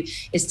can do,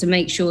 is to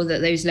make sure that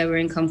those lower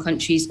income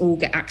countries all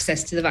get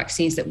access to the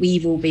vaccines that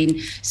we've all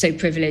been so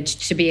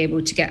privileged to be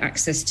able to get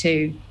access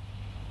to.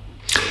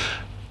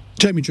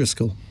 Jamie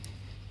Driscoll.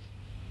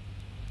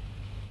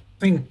 I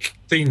think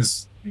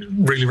Dean's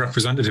really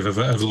representative of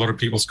a lot of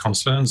people's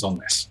concerns on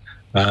this.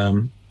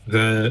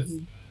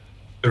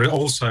 There are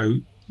also,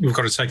 we've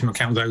got to take into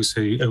account those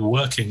who are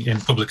working in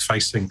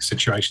public-facing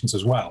situations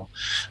as well.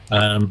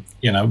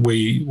 You know,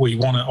 we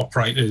want to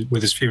operate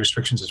with as few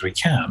restrictions as we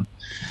can,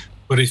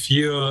 but if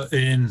you're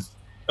in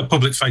a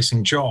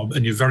public-facing job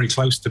and you're very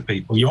close to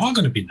people, you are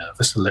going to be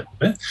nervous a little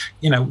bit.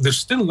 You know, there's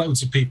still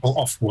loads of people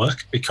off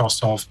work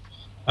because of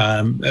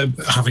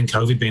having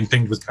COVID, being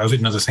pinged with COVID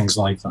and other things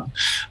like that.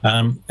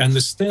 And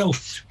there's still,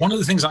 one of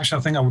the things actually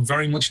I think I would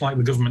very much like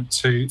the government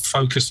to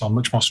focus on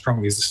much more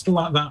strongly is there's still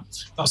like that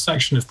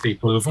section of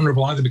people who are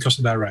vulnerable either because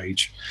of their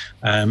age,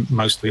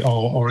 mostly,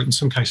 or in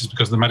some cases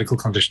because of the medical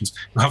conditions,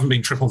 who haven't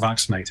been triple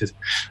vaccinated.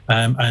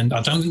 And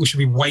I don't think we should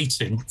be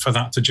waiting for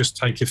that to just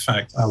take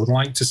effect. I would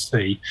like to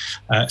see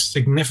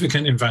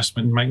significant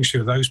investment in making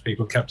sure those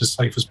people are kept as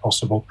safe as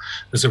possible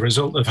as a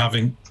result of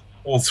having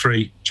all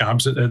three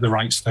jabs at the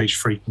right stage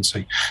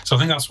frequency. So I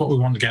think that's what we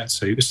want to get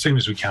to as soon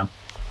as we can.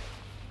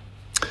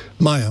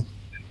 Mahyar.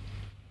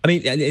 I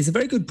mean, it's a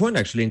very good point,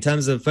 actually, in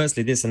terms of,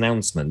 firstly, this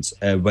announcement,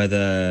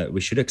 whether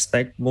we should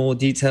expect more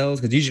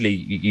details, because usually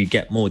you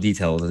get more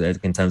details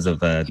in terms of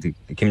the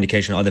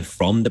communication, either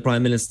from the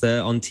Prime Minister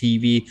on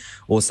TV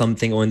or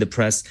something, or in the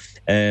press.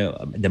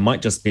 There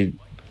might just be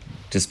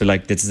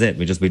like, this is it,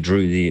 we just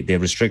withdrew the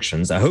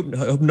restrictions. I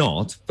hope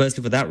not,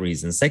 firstly, for that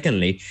reason.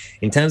 Secondly,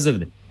 in terms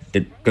of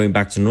going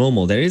back to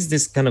normal, there is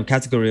this kind of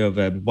category of,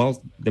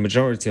 while the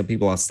majority of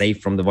people are safe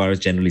from the virus,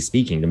 generally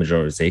speaking, the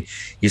majority,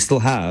 you still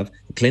have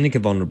the clinically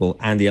vulnerable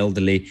and the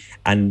elderly,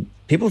 and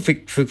people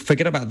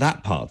forget about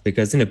that part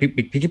because, you know,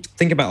 people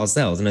think about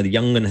ourselves, you know, the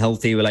young and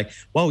healthy, we're like,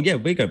 well, yeah,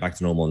 we go back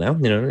to normal now,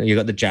 you know, you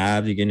got the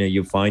jab,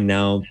 you're fine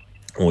now,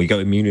 or you got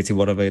immunity,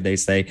 whatever they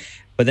say.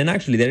 But then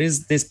actually there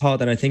is this part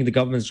that I think the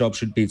government's job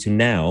should be to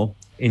now,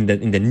 in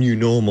the new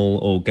normal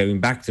or going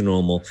back to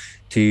normal,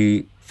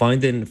 to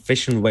find an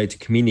efficient way to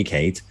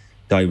communicate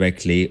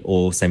directly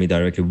or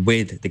semi-directly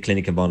with the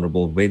clinically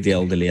vulnerable, with the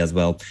elderly as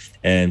well.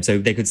 So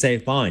they could say,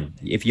 fine,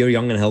 if you're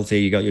young and healthy,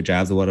 you got your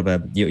jabs or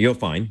whatever, you're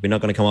fine. We're not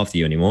going to come after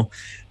you anymore.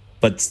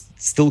 But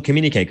still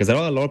communicate, because there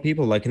are a lot of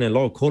people, like, a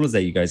lot of callers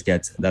that you guys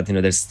get that,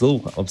 they're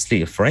still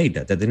obviously afraid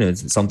that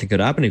something could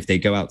happen if they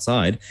go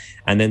outside,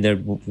 and then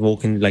they're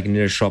walking like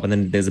near a shop, and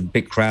then there's a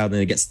big crowd and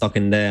they get stuck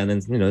in there, and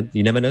then,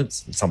 you never know,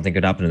 something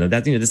could happen. And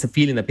that, there's a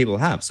feeling that people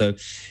have. So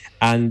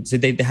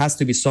there has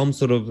to be some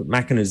sort of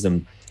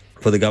mechanism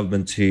for the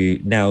government to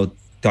now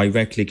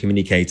directly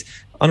communicate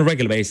on a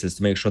regular basis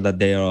to make sure that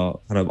they are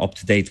kind of up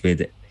to date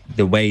with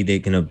the way they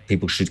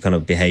people should kind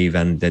of behave,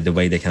 and the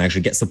way they can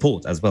actually get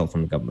support as well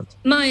from the government.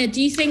 Mahyar,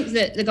 do you think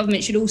that the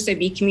government should also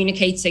be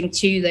communicating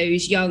to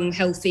those young,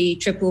 healthy,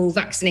 triple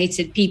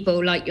vaccinated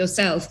people like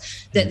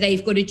yourself that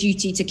they've got a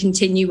duty to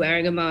continue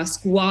wearing a mask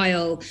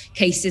while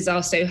cases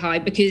are so high?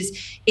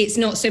 Because it's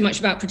not so much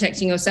about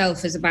protecting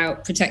yourself as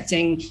about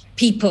protecting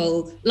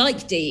people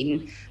like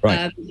Dean,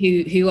 right,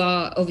 who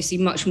are obviously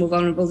much more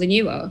vulnerable than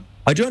you are.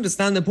 I do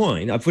understand the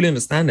point. I fully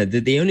understand it.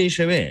 The only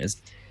issue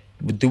is,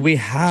 do we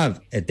have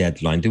a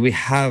deadline? Do we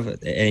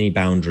have any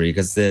boundary?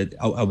 Because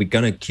are we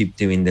going to keep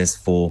doing this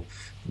for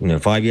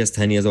 5 years,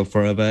 10 years, or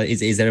forever?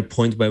 Is there a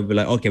point where we're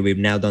like, okay, we've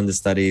now done the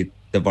study,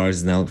 the virus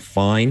is now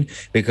fine?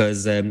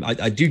 Because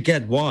I do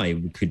get why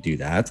we could do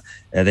that.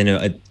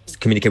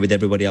 Communicate with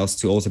everybody else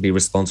to also be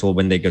responsible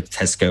when they go to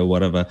Tesco or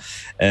whatever.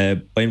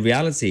 But in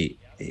reality,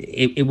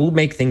 it will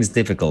make things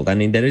difficult. I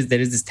mean, there is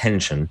this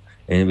tension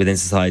within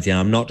society, and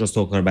I'm not just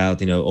talking about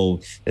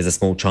there's a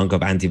small chunk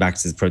of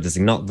anti-vaxxers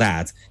protesting. Not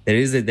that. There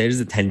is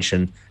a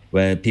tension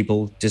where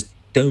people just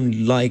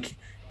don't like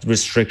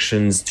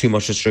restrictions, too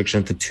much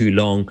restriction for too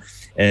long,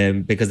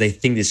 because they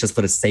think it's just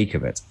for the sake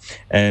of it.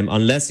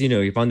 Unless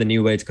you find a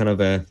new way to kind of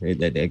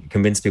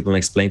convince people and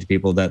explain to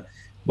people that,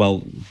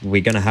 well,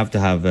 we're going to have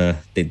the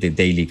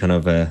daily kind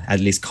of, at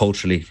least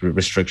culturally,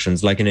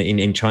 restrictions. Like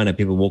in China,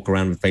 people walk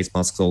around with face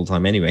masks all the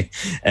time anyway.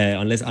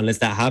 Unless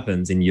that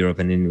happens in Europe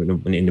and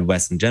in the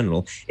West in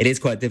general, it is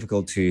quite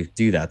difficult to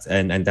do that.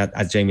 And that,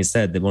 as Jamie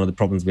said, that one of the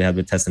problems we had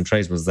with test and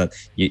trace was that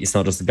it's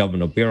not just the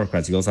government or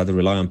bureaucrats. You also have to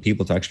rely on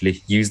people to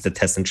actually use the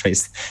test and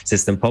trace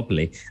system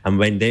properly. And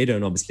when they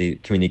don't obviously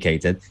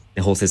communicate it,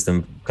 the whole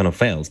system kind of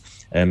fails.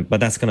 But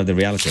that's kind of the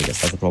reality, I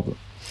guess. That's the problem.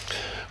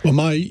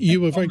 Well,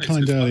 you were very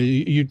kind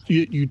earlier.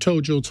 You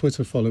told your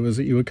Twitter followers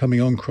that you were coming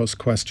on Cross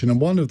Question,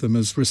 and one of them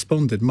has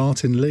responded,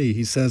 Martin Lee.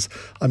 He says,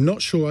 I'm not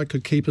sure I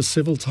could keep a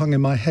civil tongue in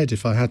my head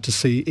if I had to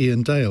see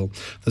Iain Dale.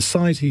 The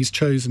side he's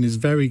chosen is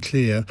very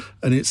clear,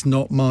 and it's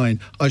not mine.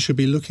 I should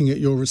be looking at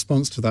your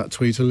response to that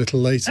tweet a little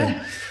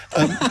later.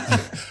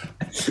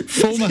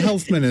 Former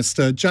Health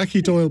Minister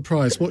Jackie Doyle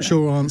Price, what's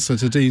your answer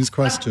to Dean's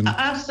question?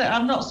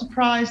 I'm not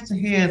surprised to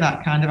hear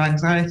that kind of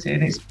anxiety,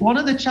 and it's one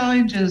of the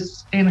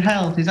challenges in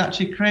health is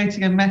actually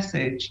creating a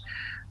message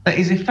that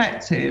is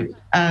effective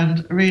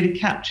and really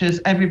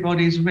captures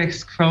everybody's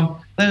risk, from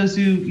those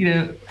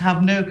who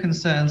have no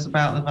concerns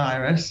about the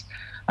virus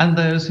and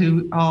those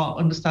who are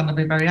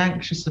understandably very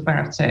anxious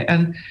about it.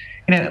 And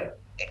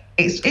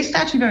it's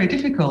actually very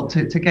difficult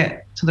to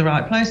get to the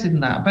right place in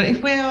that. But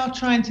if we are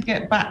trying to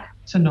get back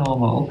to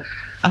normal,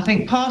 I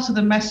think part of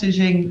the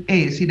messaging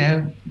is,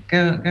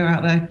 go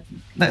out there.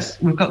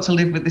 We've got to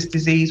live with this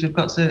disease. We've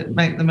got to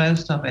make the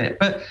most of it.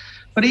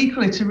 But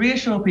equally, to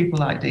reassure people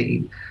like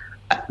Dean,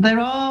 there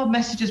are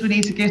messages we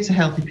need to give to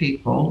healthy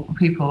people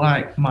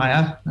like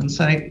Mahyar, and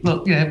say,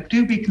 look,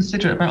 do be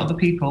considerate about other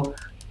people.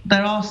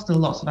 There are still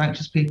lots of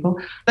anxious people.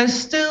 There's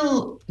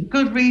still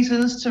good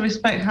reasons to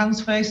respect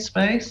hands, face,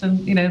 space,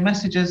 and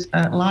messages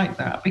like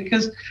that,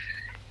 because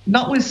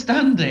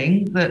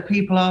notwithstanding that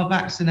people are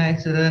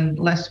vaccinated and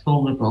less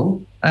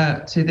vulnerable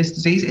to this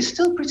disease, it's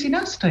still pretty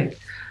nasty.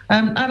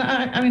 And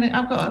I mean,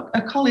 I've got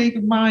a colleague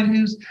of mine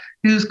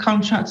who's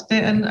contracted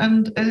it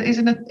and is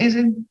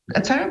in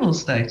a terrible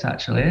state,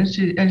 actually,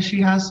 and she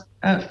has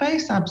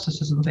face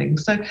abscesses and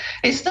things. So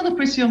it's still a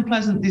pretty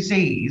unpleasant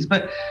disease,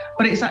 but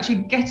it's actually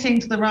getting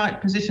to the right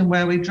position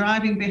where we're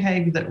driving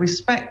behaviour that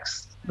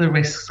respects the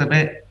risks of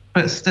it,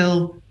 but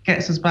still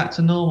gets us back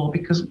to normal,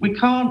 because we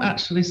can't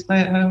actually stay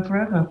at home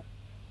forever.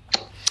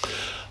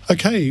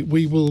 OK,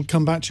 we will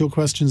come back to your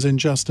questions in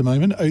just a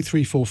moment.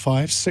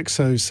 0345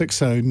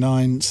 6060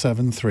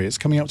 973. It's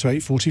coming up to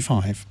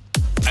 8:45.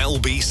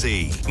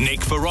 LBC,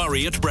 Nick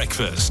Ferrari at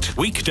breakfast.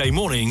 Weekday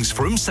mornings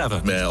from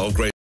 7.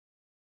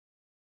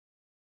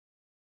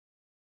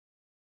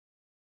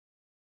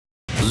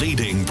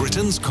 Leading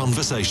Britain's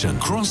conversation.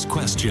 Cross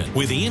Question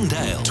with Iain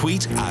Dale.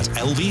 Tweet at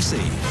LBC.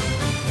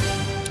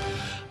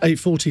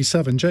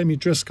 8:47. Jamie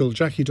Driscoll,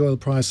 Jackie Doyle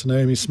Price,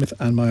 Naomi Smith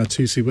and Mahyar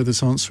Tousi with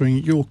us answering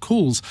your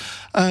calls.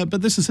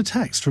 But this is a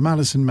text from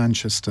Alice in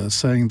Manchester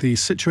saying the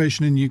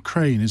situation in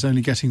Ukraine is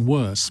only getting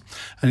worse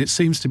and it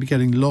seems to be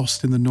getting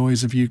lost in the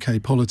noise of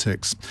UK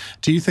politics.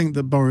 Do you think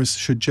that Boris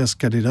should just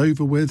get it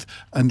over with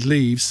and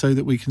leave so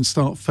that we can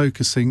start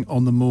focusing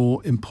on the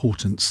more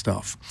important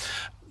stuff?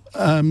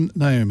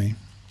 Naomi?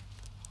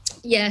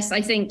 Yes,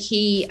 I think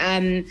he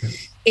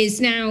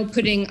is now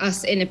putting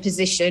us in a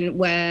position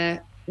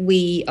where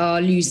we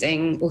are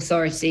losing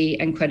authority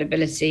and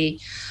credibility.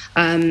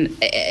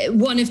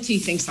 One of two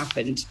things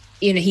happened.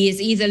 He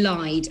has either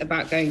lied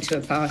about going to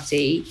a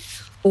party,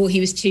 or he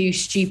was too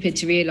stupid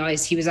to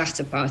realise he was at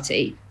a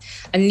party.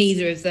 And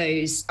neither of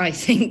those, I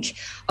think,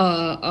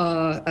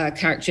 are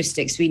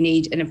characteristics we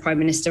need in a prime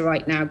minister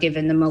right now,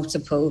 given the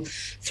multiple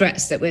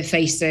threats that we're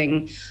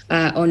facing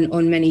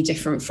on many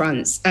different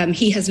fronts.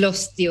 He has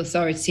lost the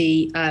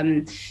authority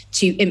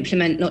to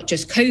implement not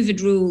just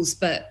COVID rules,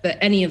 but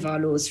any of our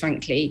laws,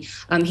 frankly.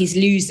 He's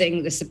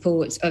losing the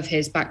support of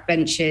his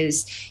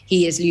backbenchers.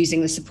 He is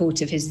losing the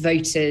support of his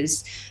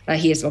voters.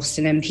 He has lost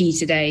an MP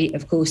today,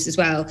 of course, as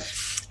well.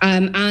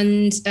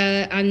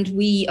 And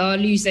we are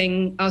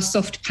losing our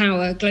soft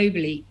power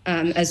globally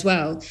as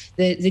well.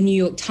 The New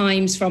York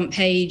Times front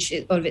page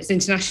of its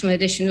international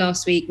edition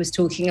last week was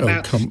talking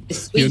about...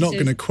 You're not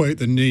going to quote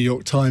the New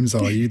York Times,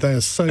 are you? They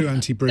are so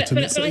anti-Britain.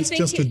 But it's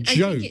just a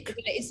joke.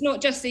 It's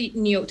not just the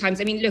New York Times.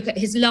 I mean, look at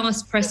his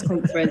last press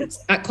conference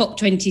at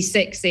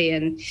COP26,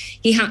 Iain.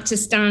 He had to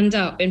stand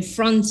up in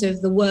front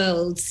of the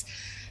world's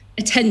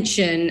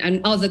attention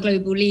and other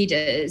global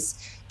leaders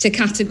to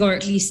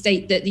categorically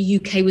state that the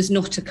UK was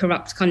not a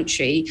corrupt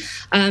country.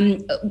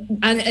 And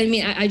I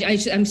mean,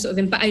 I'm sort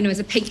of, as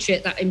a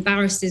patriot, that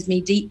embarrasses me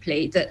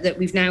deeply that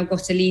we've now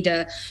got a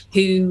leader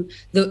who,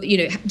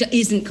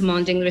 isn't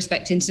commanding the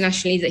respect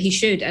internationally that he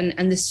should.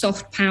 And the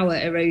soft power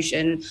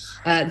erosion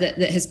that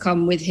has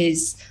come with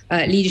his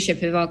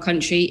leadership of our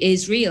country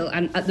is real.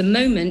 And at the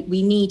moment,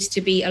 we need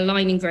to be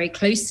aligning very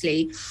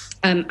closely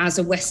as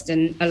a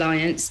Western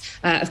alliance.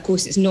 Of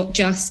course, it's not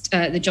just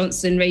the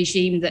Johnson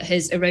regime that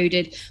has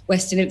eroded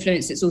Western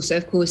influence. It's also,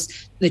 of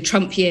course, the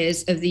Trump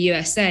years of the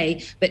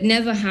USA. But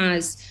never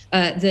has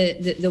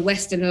the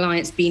Western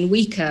alliance been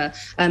weaker.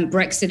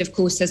 Brexit, of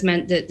course, has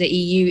meant that the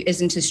EU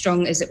isn't as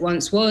strong as it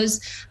once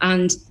was.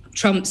 And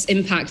Trump's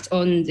impact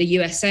on the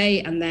USA,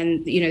 and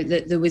then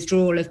the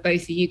withdrawal of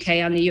both the UK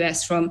and the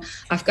US from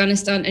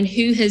Afghanistan, and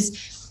who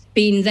has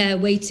been there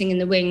waiting in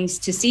the wings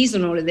to seize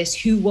on all of this,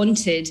 who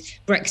wanted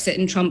Brexit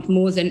and Trump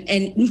more than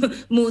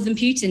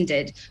Putin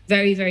did.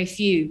 Very, very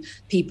few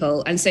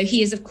people. And so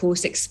he is, of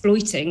course,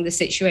 exploiting the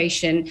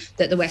situation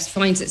that the West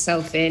finds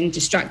itself in,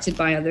 distracted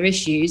by other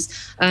issues.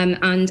 And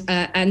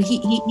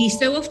he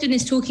so often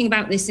is talking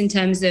about this in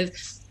terms of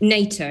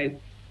NATO,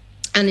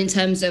 and in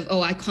terms of,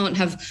 I can't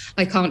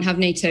have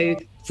NATO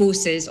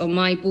forces on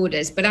my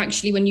borders. But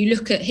actually, when you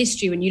look at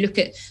history, when you look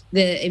at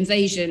the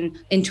invasion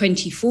in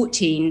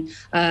 2014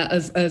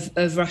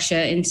 of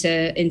Russia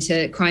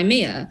into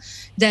Crimea,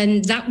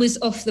 then that was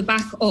off the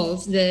back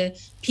of the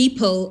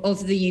people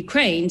of the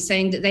Ukraine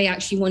saying that they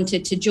actually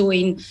wanted to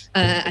join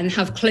and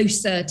have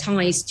closer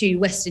ties to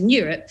Western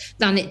Europe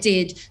than it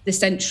did the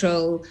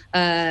Central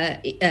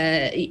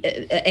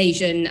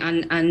Asian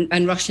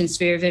and Russian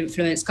sphere of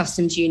influence,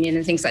 customs union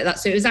and things like that.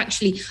 So it was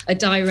actually a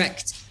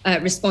direct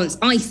response,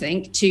 I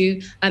think,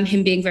 to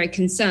him being very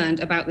concerned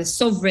about the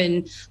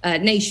sovereign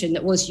nation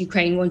that was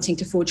Ukraine wanting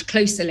to forge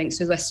closer links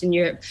with Western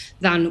Europe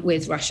than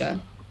with Russia.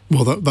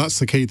 Well, that's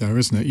the key there,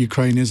 isn't it?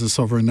 Ukraine is a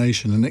sovereign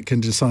nation and it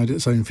can decide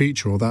its own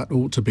future, or that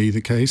ought to be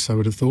the case, I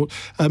would have thought.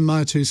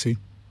 Mahyar Tousi.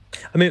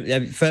 I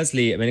mean,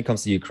 firstly, when it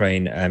comes to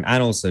Ukraine and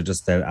also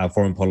just our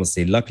foreign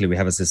policy, luckily we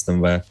have a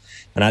system where,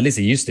 and at least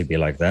it used to be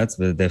like that,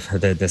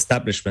 the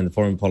establishment,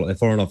 the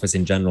Foreign Office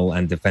in general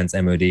and Defence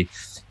MOD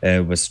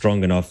was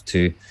strong enough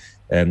to,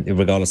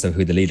 regardless of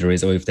who the leader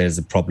is or if there's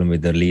a problem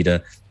with the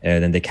leader,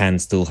 then they can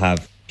still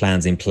have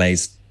plans in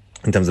place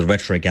in terms of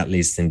rhetoric, at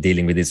least in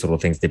dealing with these sort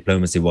of things,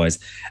 diplomacy-wise.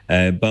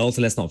 But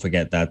also, let's not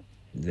forget that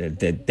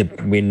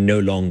we're no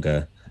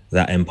longer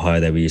that empire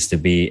that we used to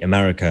be.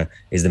 America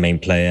is the main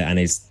player, and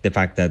it's the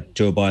fact that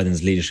Joe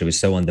Biden's leadership is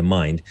so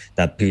undermined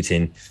that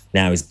Putin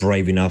now is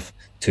brave enough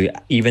to,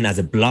 even as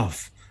a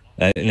bluff,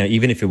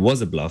 even if it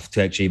was a bluff,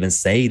 to actually even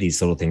say these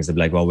sort of things of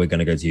like, well, we're going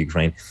to go to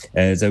Ukraine.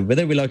 So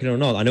whether we like it or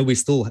not, I know we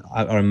still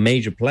are a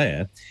major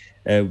player.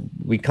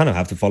 We kind of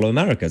have to follow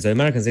America. So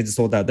Americans need to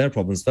sort out their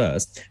problems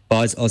first.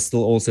 But I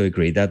still also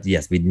agree that,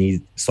 yes, we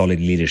need solid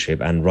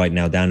leadership. And right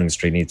now, Downing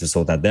Street needs to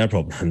sort out their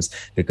problems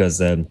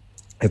because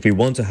if we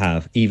want to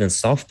have even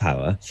soft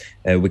power,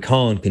 we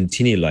can't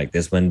continue like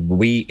this when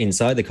we,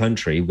 inside the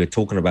country, we're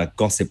talking about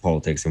gossip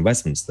politics in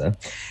Westminster.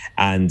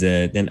 And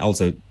then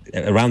also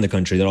around the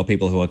country, there are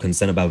people who are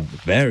concerned about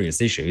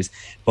various issues,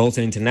 but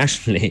also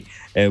internationally,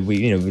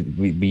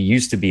 we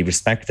used to be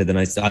respected. And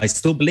I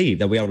still believe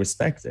that we are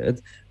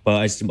respected, but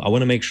I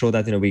want to make sure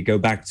that, we go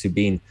back to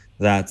being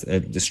that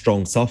the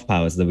strong soft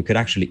power so that we could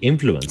actually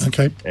influence,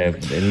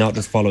 not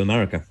just follow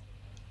America.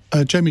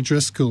 Jamie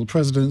Driscoll,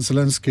 President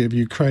Zelensky of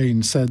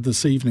Ukraine, said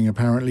this evening,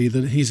 apparently,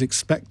 that he's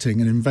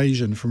expecting an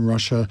invasion from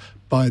Russia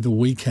by the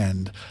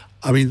weekend.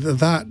 I mean,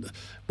 that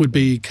would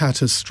be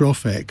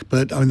catastrophic,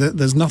 but I mean,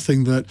 there's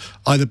nothing that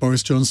either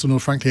Boris Johnson or,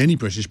 frankly, any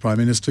British Prime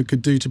Minister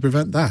could do to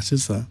prevent that,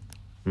 is there?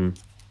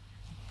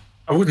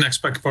 I wouldn't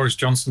expect Boris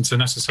Johnson to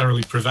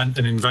necessarily prevent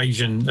an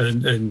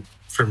invasion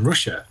from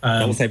Russia.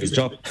 That will save his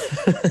job.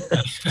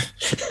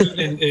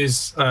 Putin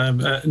is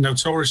a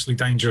notoriously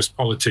dangerous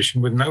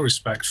politician with no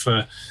respect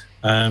for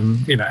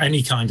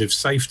any kind of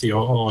safety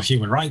or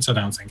human rights, I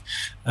don't think.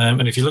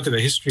 And if you look at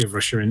the history of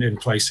Russia in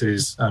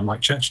places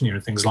like Chechnya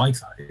and things like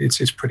that,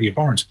 it's pretty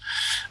abhorrent.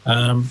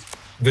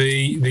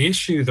 The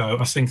issue, though,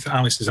 I think that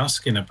Alice is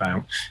asking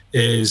about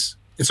is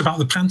it's about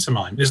the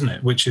pantomime, isn't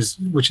it? Which is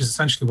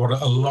essentially what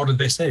a lot of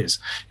this is.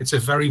 It's a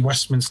very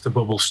Westminster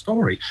bubble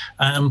story.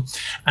 And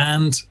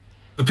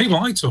the people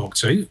I talk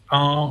to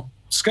are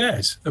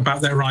scared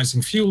about their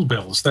rising fuel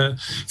bills. The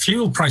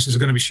fuel prices are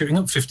going to be shooting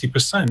up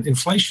 50%.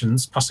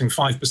 Inflation's passing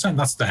 5%.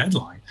 That's the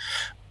headline.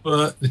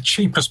 But the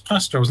cheapest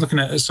pasta, I was looking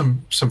at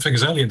some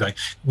figures earlier today,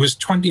 was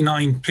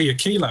 29p a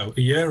kilo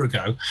a year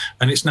ago,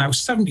 and it's now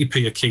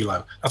 70p a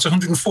kilo. That's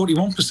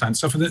 141%.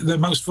 So for the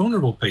most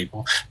vulnerable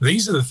people,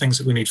 these are the things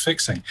that we need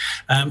fixing.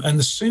 And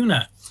the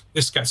sooner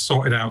this gets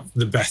sorted out,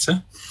 the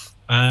better.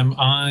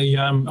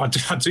 I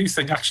do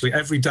think, actually,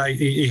 every day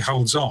he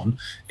holds on,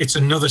 it's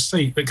another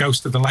seat that goes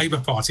to the Labour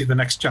Party at the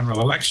next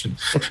general election.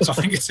 So I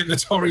think it's in the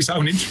Tories'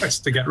 own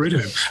interest to get rid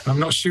of him. And I'm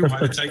not sure why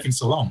they're taking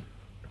so long.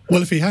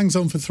 Well, if he hangs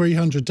on for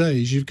 300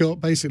 days, you've got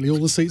basically all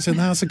the seats in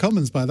the House of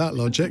Commons by that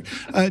logic.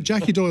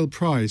 Jackie Doyle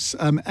Price,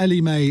 Ellie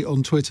May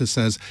on Twitter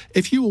says,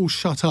 if you all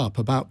shut up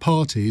about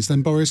parties,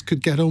 then Boris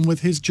could get on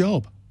with his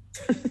job.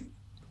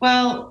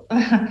 Well,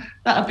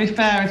 that would be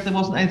fair if there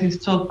wasn't anything to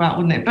talk about,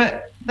 wouldn't it?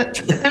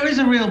 But there is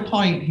a real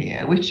point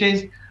here, which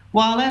is,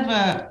 while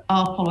ever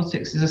our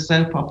politics is a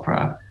soap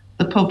opera,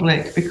 the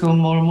public become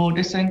more and more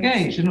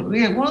disengaged. And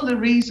one of the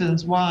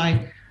reasons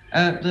why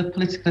the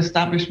political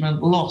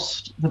establishment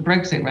lost the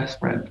Brexit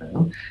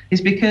referendum is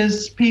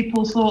because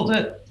people thought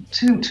that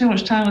too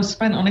much time was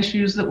spent on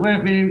issues that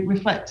weren't really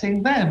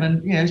reflecting them.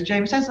 And, as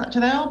James says,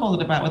 actually, they are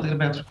bothered about whether they're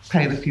going to be able to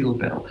pay the fuel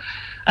bill.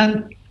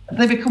 And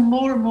they become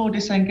more and more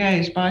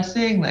disengaged by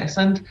seeing this.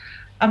 And,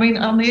 I mean,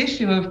 on the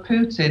issue of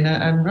Putin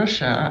and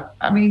Russia,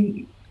 I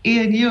mean,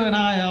 Iain, you and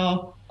I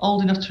are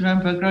old enough to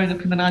remember growing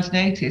up in the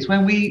 1980s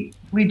when we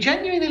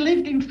genuinely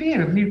lived in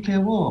fear of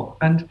nuclear war.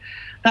 And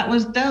that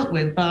was dealt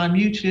with by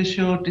mutually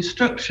assured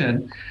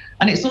destruction.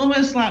 And it's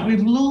almost like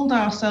we've lulled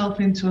ourselves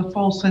into a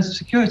false sense of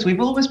security.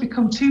 We've always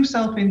become too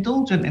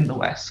self-indulgent in the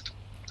West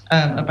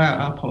about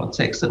our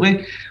politics, that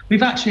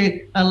we've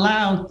actually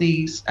allowed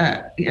these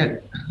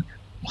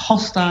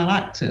hostile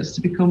actors to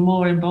become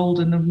more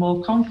emboldened and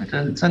more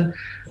confident. And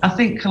I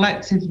think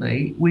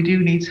collectively we do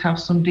need to have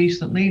some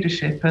decent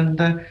leadership. And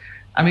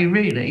I mean,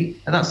 really,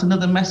 that's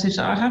another message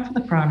that I have for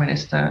the Prime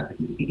Minister.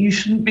 You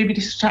shouldn't be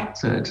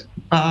distracted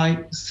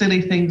by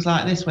silly things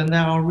like this when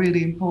there are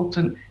really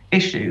important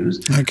issues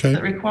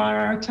that require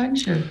our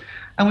attention.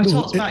 And we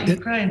talked about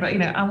Ukraine, but,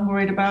 I'm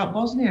worried about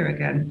Bosnia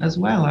again as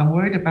well. I'm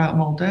worried about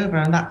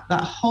Moldova and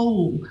that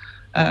whole,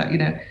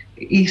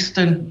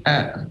 eastern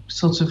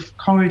sort of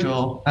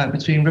corridor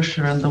between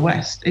Russia and the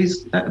West.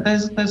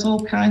 There's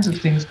all kinds of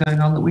things going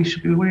on that we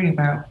should be worrying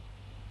about.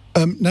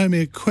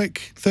 Naomi, a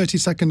quick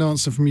 30-second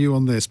answer from you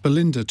on this.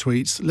 Belinda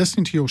tweets,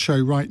 listening to your show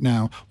right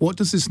now, what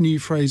does this new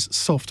phrase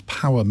soft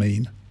power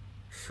mean?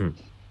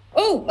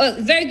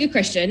 Very good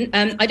question.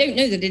 I don't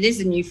know that it is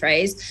a new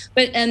phrase,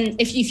 but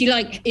if you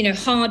like,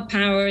 hard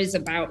power is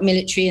about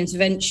military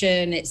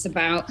intervention. It's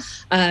about,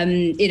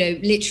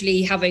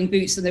 literally having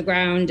boots on the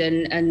ground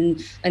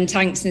and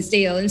tanks and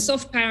steel. And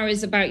soft power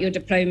is about your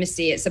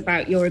diplomacy. It's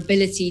about your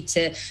ability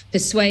to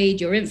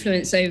persuade, your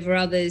influence over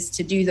others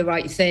to do the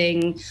right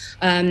thing,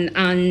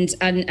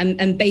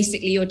 and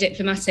basically your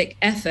diplomatic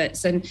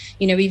efforts. And,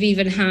 we've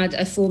even had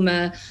a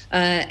former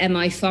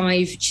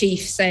MI5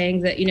 chief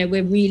saying that,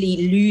 we're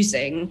really losing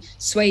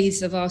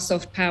swathes of our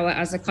soft power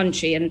as a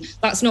country, and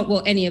that's not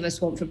what any of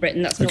us want for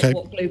Britain. That's not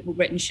what global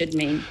Britain should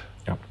mean.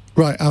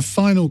 Right, our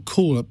final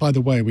call. By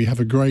the way, we have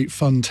a great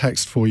fun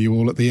text for you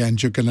all at the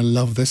end. You're going to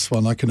love this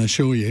one, I can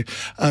assure you.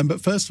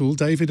 But first of all,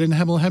 David in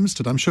Hemel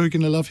Hempstead. I'm sure you're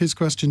going to love his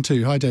question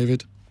too. Hi,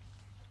 David.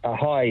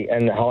 Hi,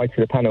 and hi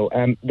to the panel.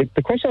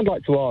 The question I'd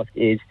like to ask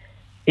is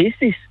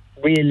this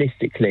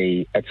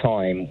realistically a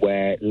time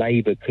where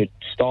Labour could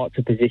start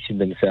to position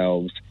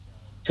themselves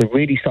to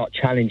really start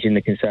challenging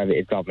the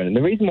Conservative government? And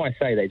the reason why I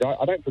say that is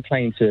I don't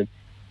proclaim to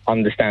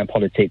understand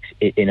politics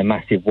in a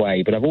massive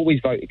way, but I've always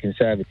voted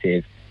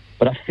Conservative.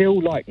 But I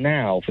feel like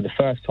now, for the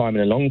first time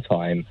in a long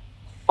time,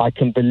 I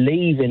can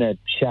believe in a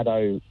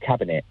shadow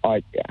cabinet.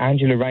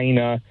 Angela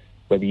Rayner,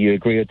 whether you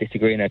agree or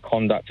disagree in her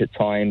conduct at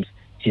times,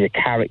 she's a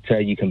character,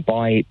 you can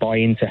buy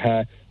into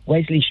her.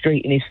 Wesley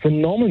Streeting is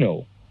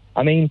phenomenal.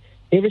 I mean,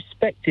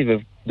 irrespective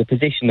of the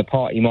position the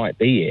party might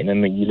be in, I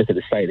mean, you look at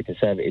the state of the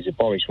Conservatives with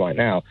Boris right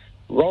now,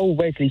 roll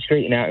Wesley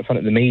Streeting out in front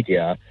of the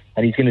media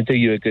and he's going to do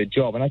you a good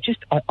job. And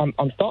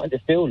I'm starting to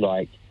feel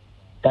like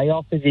they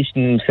are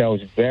positioning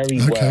themselves very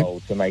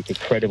well to make a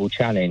credible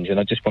challenge. And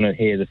I just want to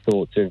hear the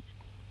thoughts of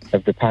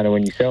the panel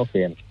and yourself,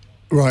 Iain.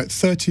 Right,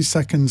 30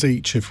 seconds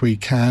each if we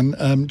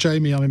can.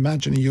 Jamie, I'm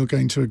imagining you're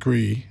going to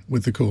agree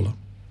with the caller.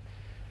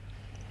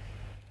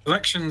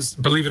 Elections,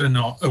 believe it or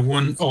not, are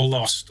won or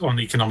lost on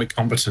economic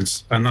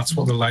competence. And that's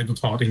what the Labour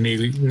Party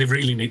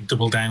really need to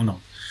double down on.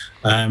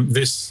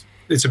 It's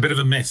a bit of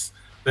a myth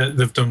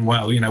they've done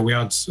well. You know, we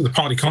had the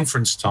party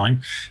conference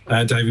time,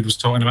 David was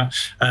talking about,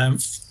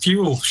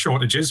 fuel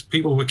shortages,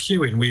 people were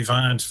queuing. We've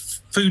had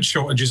food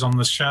shortages on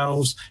the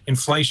shelves,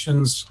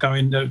 inflation's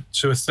going to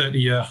a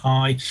 30-year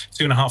high,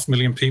 2.5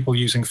 million people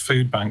using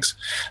food banks.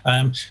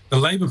 The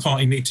Labour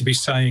Party need to be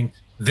saying,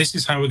 this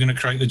is how we're going to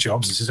create the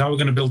jobs. This is how we're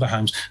going to build the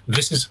homes.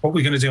 This is what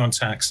we're going to do on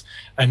tax.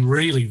 And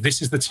really,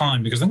 this is the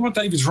time. Because I think what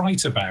David's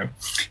right about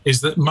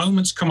is that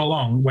moments come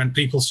along when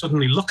people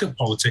suddenly look at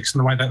politics in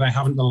the way that they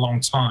haven't in a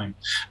long time.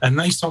 And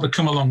they sort of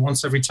come along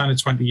once every 10 or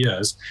 20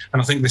 years.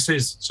 And I think this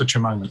is such a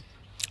moment.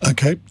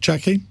 OK,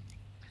 Jackie?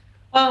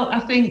 Well, I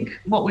think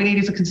what we need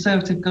is a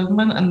Conservative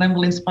government, and then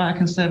we'll inspire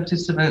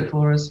Conservatives to vote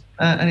for us.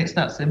 And it's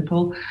that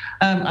simple.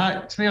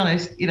 To be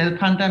honest, you know, the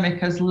pandemic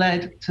has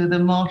led to the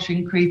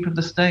marching creep of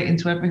the state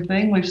into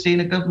everything. We've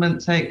seen a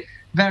government take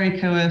very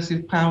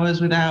coercive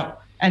powers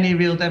without any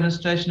real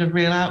demonstration of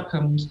real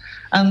outcomes.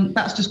 And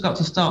that's just got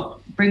to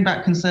stop. Bring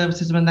back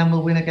conservatism, and then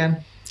we'll win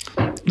again.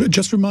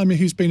 Just remind me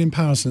who's been in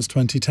power since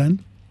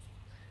 2010?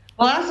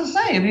 Well, as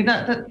I say, I mean,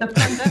 the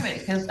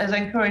pandemic has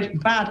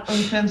encouraged bad,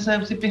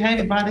 unconservative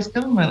behaviour by this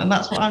government, and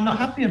that's what I'm not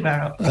happy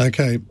about.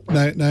 OK.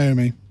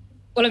 Naomi?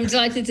 Well, I'm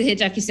delighted to hear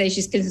Jackie say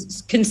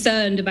she's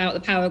concerned about the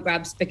power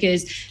grabs,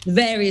 because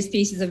various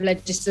pieces of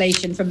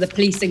legislation, from the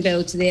policing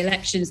bill to the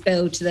elections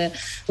bill to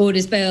the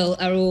borders bill,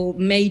 are all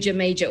major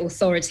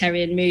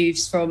authoritarian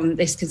moves from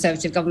this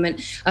Conservative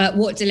government.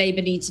 What do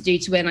Labour need to do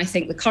to win? I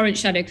think the current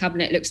shadow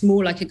cabinet looks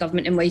more like a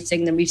government in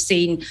waiting than we've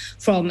seen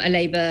from a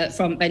Labour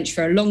front bench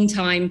for a long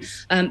time.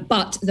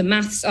 But the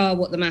maths are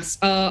what the maths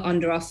are.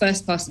 Under our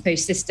first past the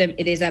post system,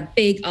 it is a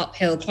big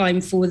uphill climb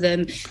for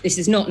them. This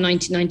is not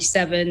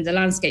 1997. The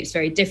landscape's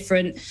very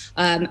different,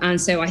 and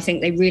so I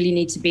think they really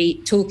need to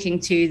be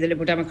talking to the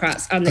Liberal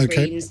Democrats and the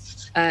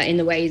Greens in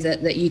the way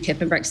that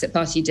UKIP and Brexit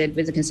Party did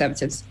with the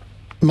Conservatives.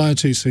 Mahyar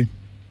Tousi.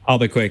 I'll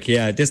be quick.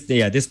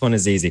 This one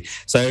is easy.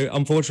 So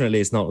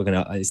unfortunately, it's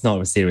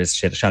not a serious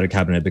shadow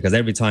cabinet, because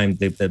every time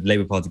the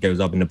Labour Party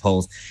goes up in the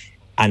polls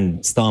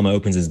and Starmer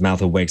opens his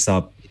mouth or wakes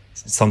up,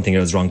 something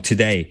goes wrong.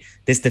 Today,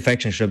 this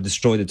defection should have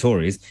destroyed the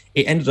Tories.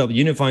 It ended up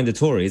unifying the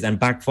Tories and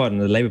backfired on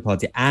the Labour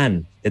Party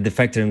and the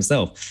defector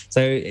himself.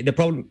 So the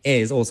problem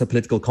is also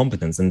political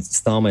competence, and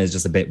Starmer is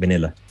just a bit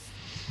vanilla.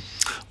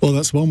 Well,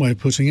 that's one way of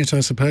putting it, I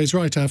suppose.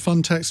 Right, our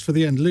fun text for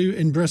the end. Lou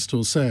in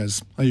Bristol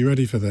says, are you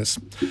ready for this?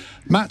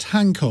 Matt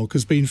Hancock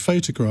has been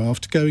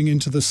photographed going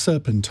into the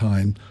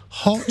Serpentine.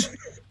 Hot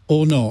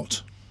or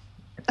not?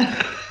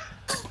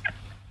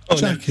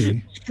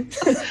 Jackie?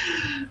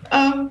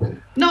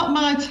 Not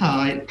my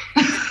type.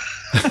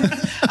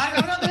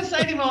 I'm not going to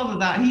say any more than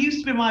that. He used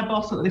to be my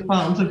boss at the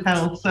Department of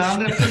Health, so I'm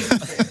going to please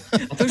it.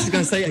 I thought she was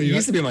going to say, he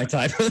used to be my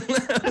type.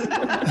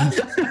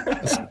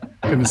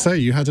 I'm going to say,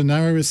 you had a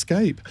narrow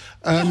escape.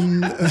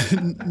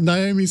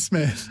 Naomi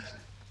Smith.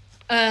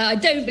 I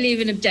don't believe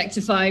in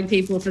objectifying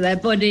people for their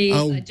bodies.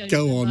 Oh, I don't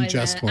go on, their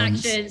just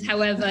once. actions.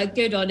 However,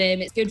 good on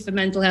him. It's good for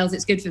mental health.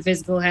 It's good for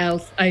physical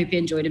health. I hope he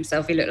enjoyed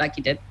himself. He looked like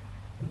he did.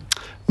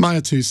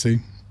 Mahyar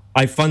Tousi.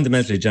 I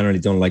fundamentally generally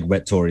don't like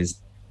wet Tories.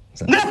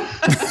 So.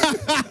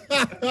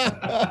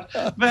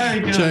 Very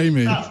good.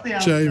 Jamie. That's the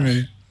answer.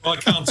 Jamie. Well, I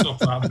can't top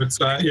that,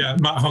 but yeah,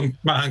 Matt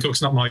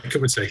Hancock's not my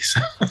cup of tea. So.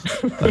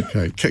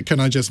 OK, can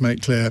I just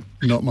make clear,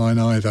 not mine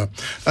either.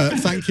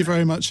 Thank you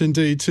very much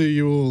indeed to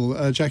you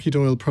all. Jackie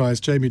Doyle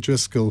Price, Jamie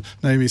Driscoll,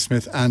 Naomi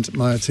Smith and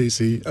Mahyar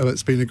Tousi.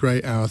 It's been a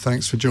great hour.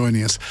 Thanks for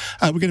joining us.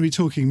 We're going to be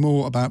talking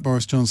more about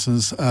Boris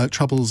Johnson's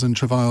troubles and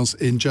travails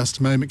in just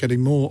a moment,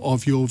 getting more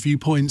of your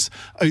viewpoints.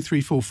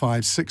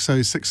 0345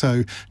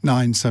 6060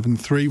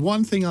 973.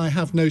 One thing I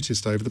have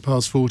noticed over the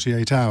past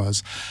 48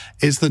 hours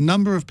is the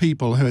number of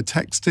people who are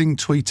texting,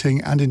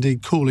 tweeting and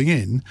indeed calling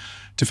in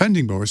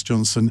defending Boris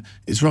Johnson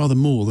is rather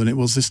more than it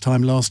was this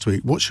time last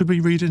week. What should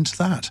we read into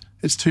that?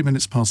 It's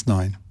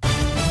 9:02.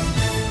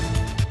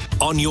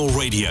 On your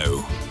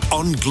radio,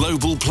 on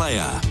Global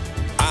Player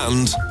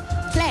and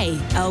Play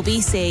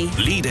LBC.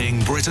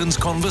 leading Britain's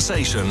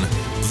conversation.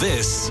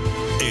 This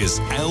is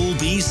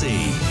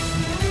LBC.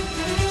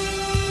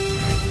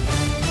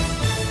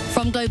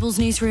 From Global's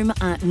newsroom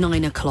at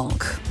 9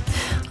 o'clock.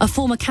 A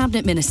former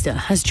cabinet minister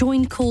has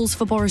joined calls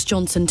for Boris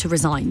Johnson to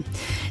resign.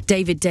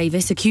 David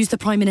Davis accused the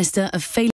Prime Minister of failing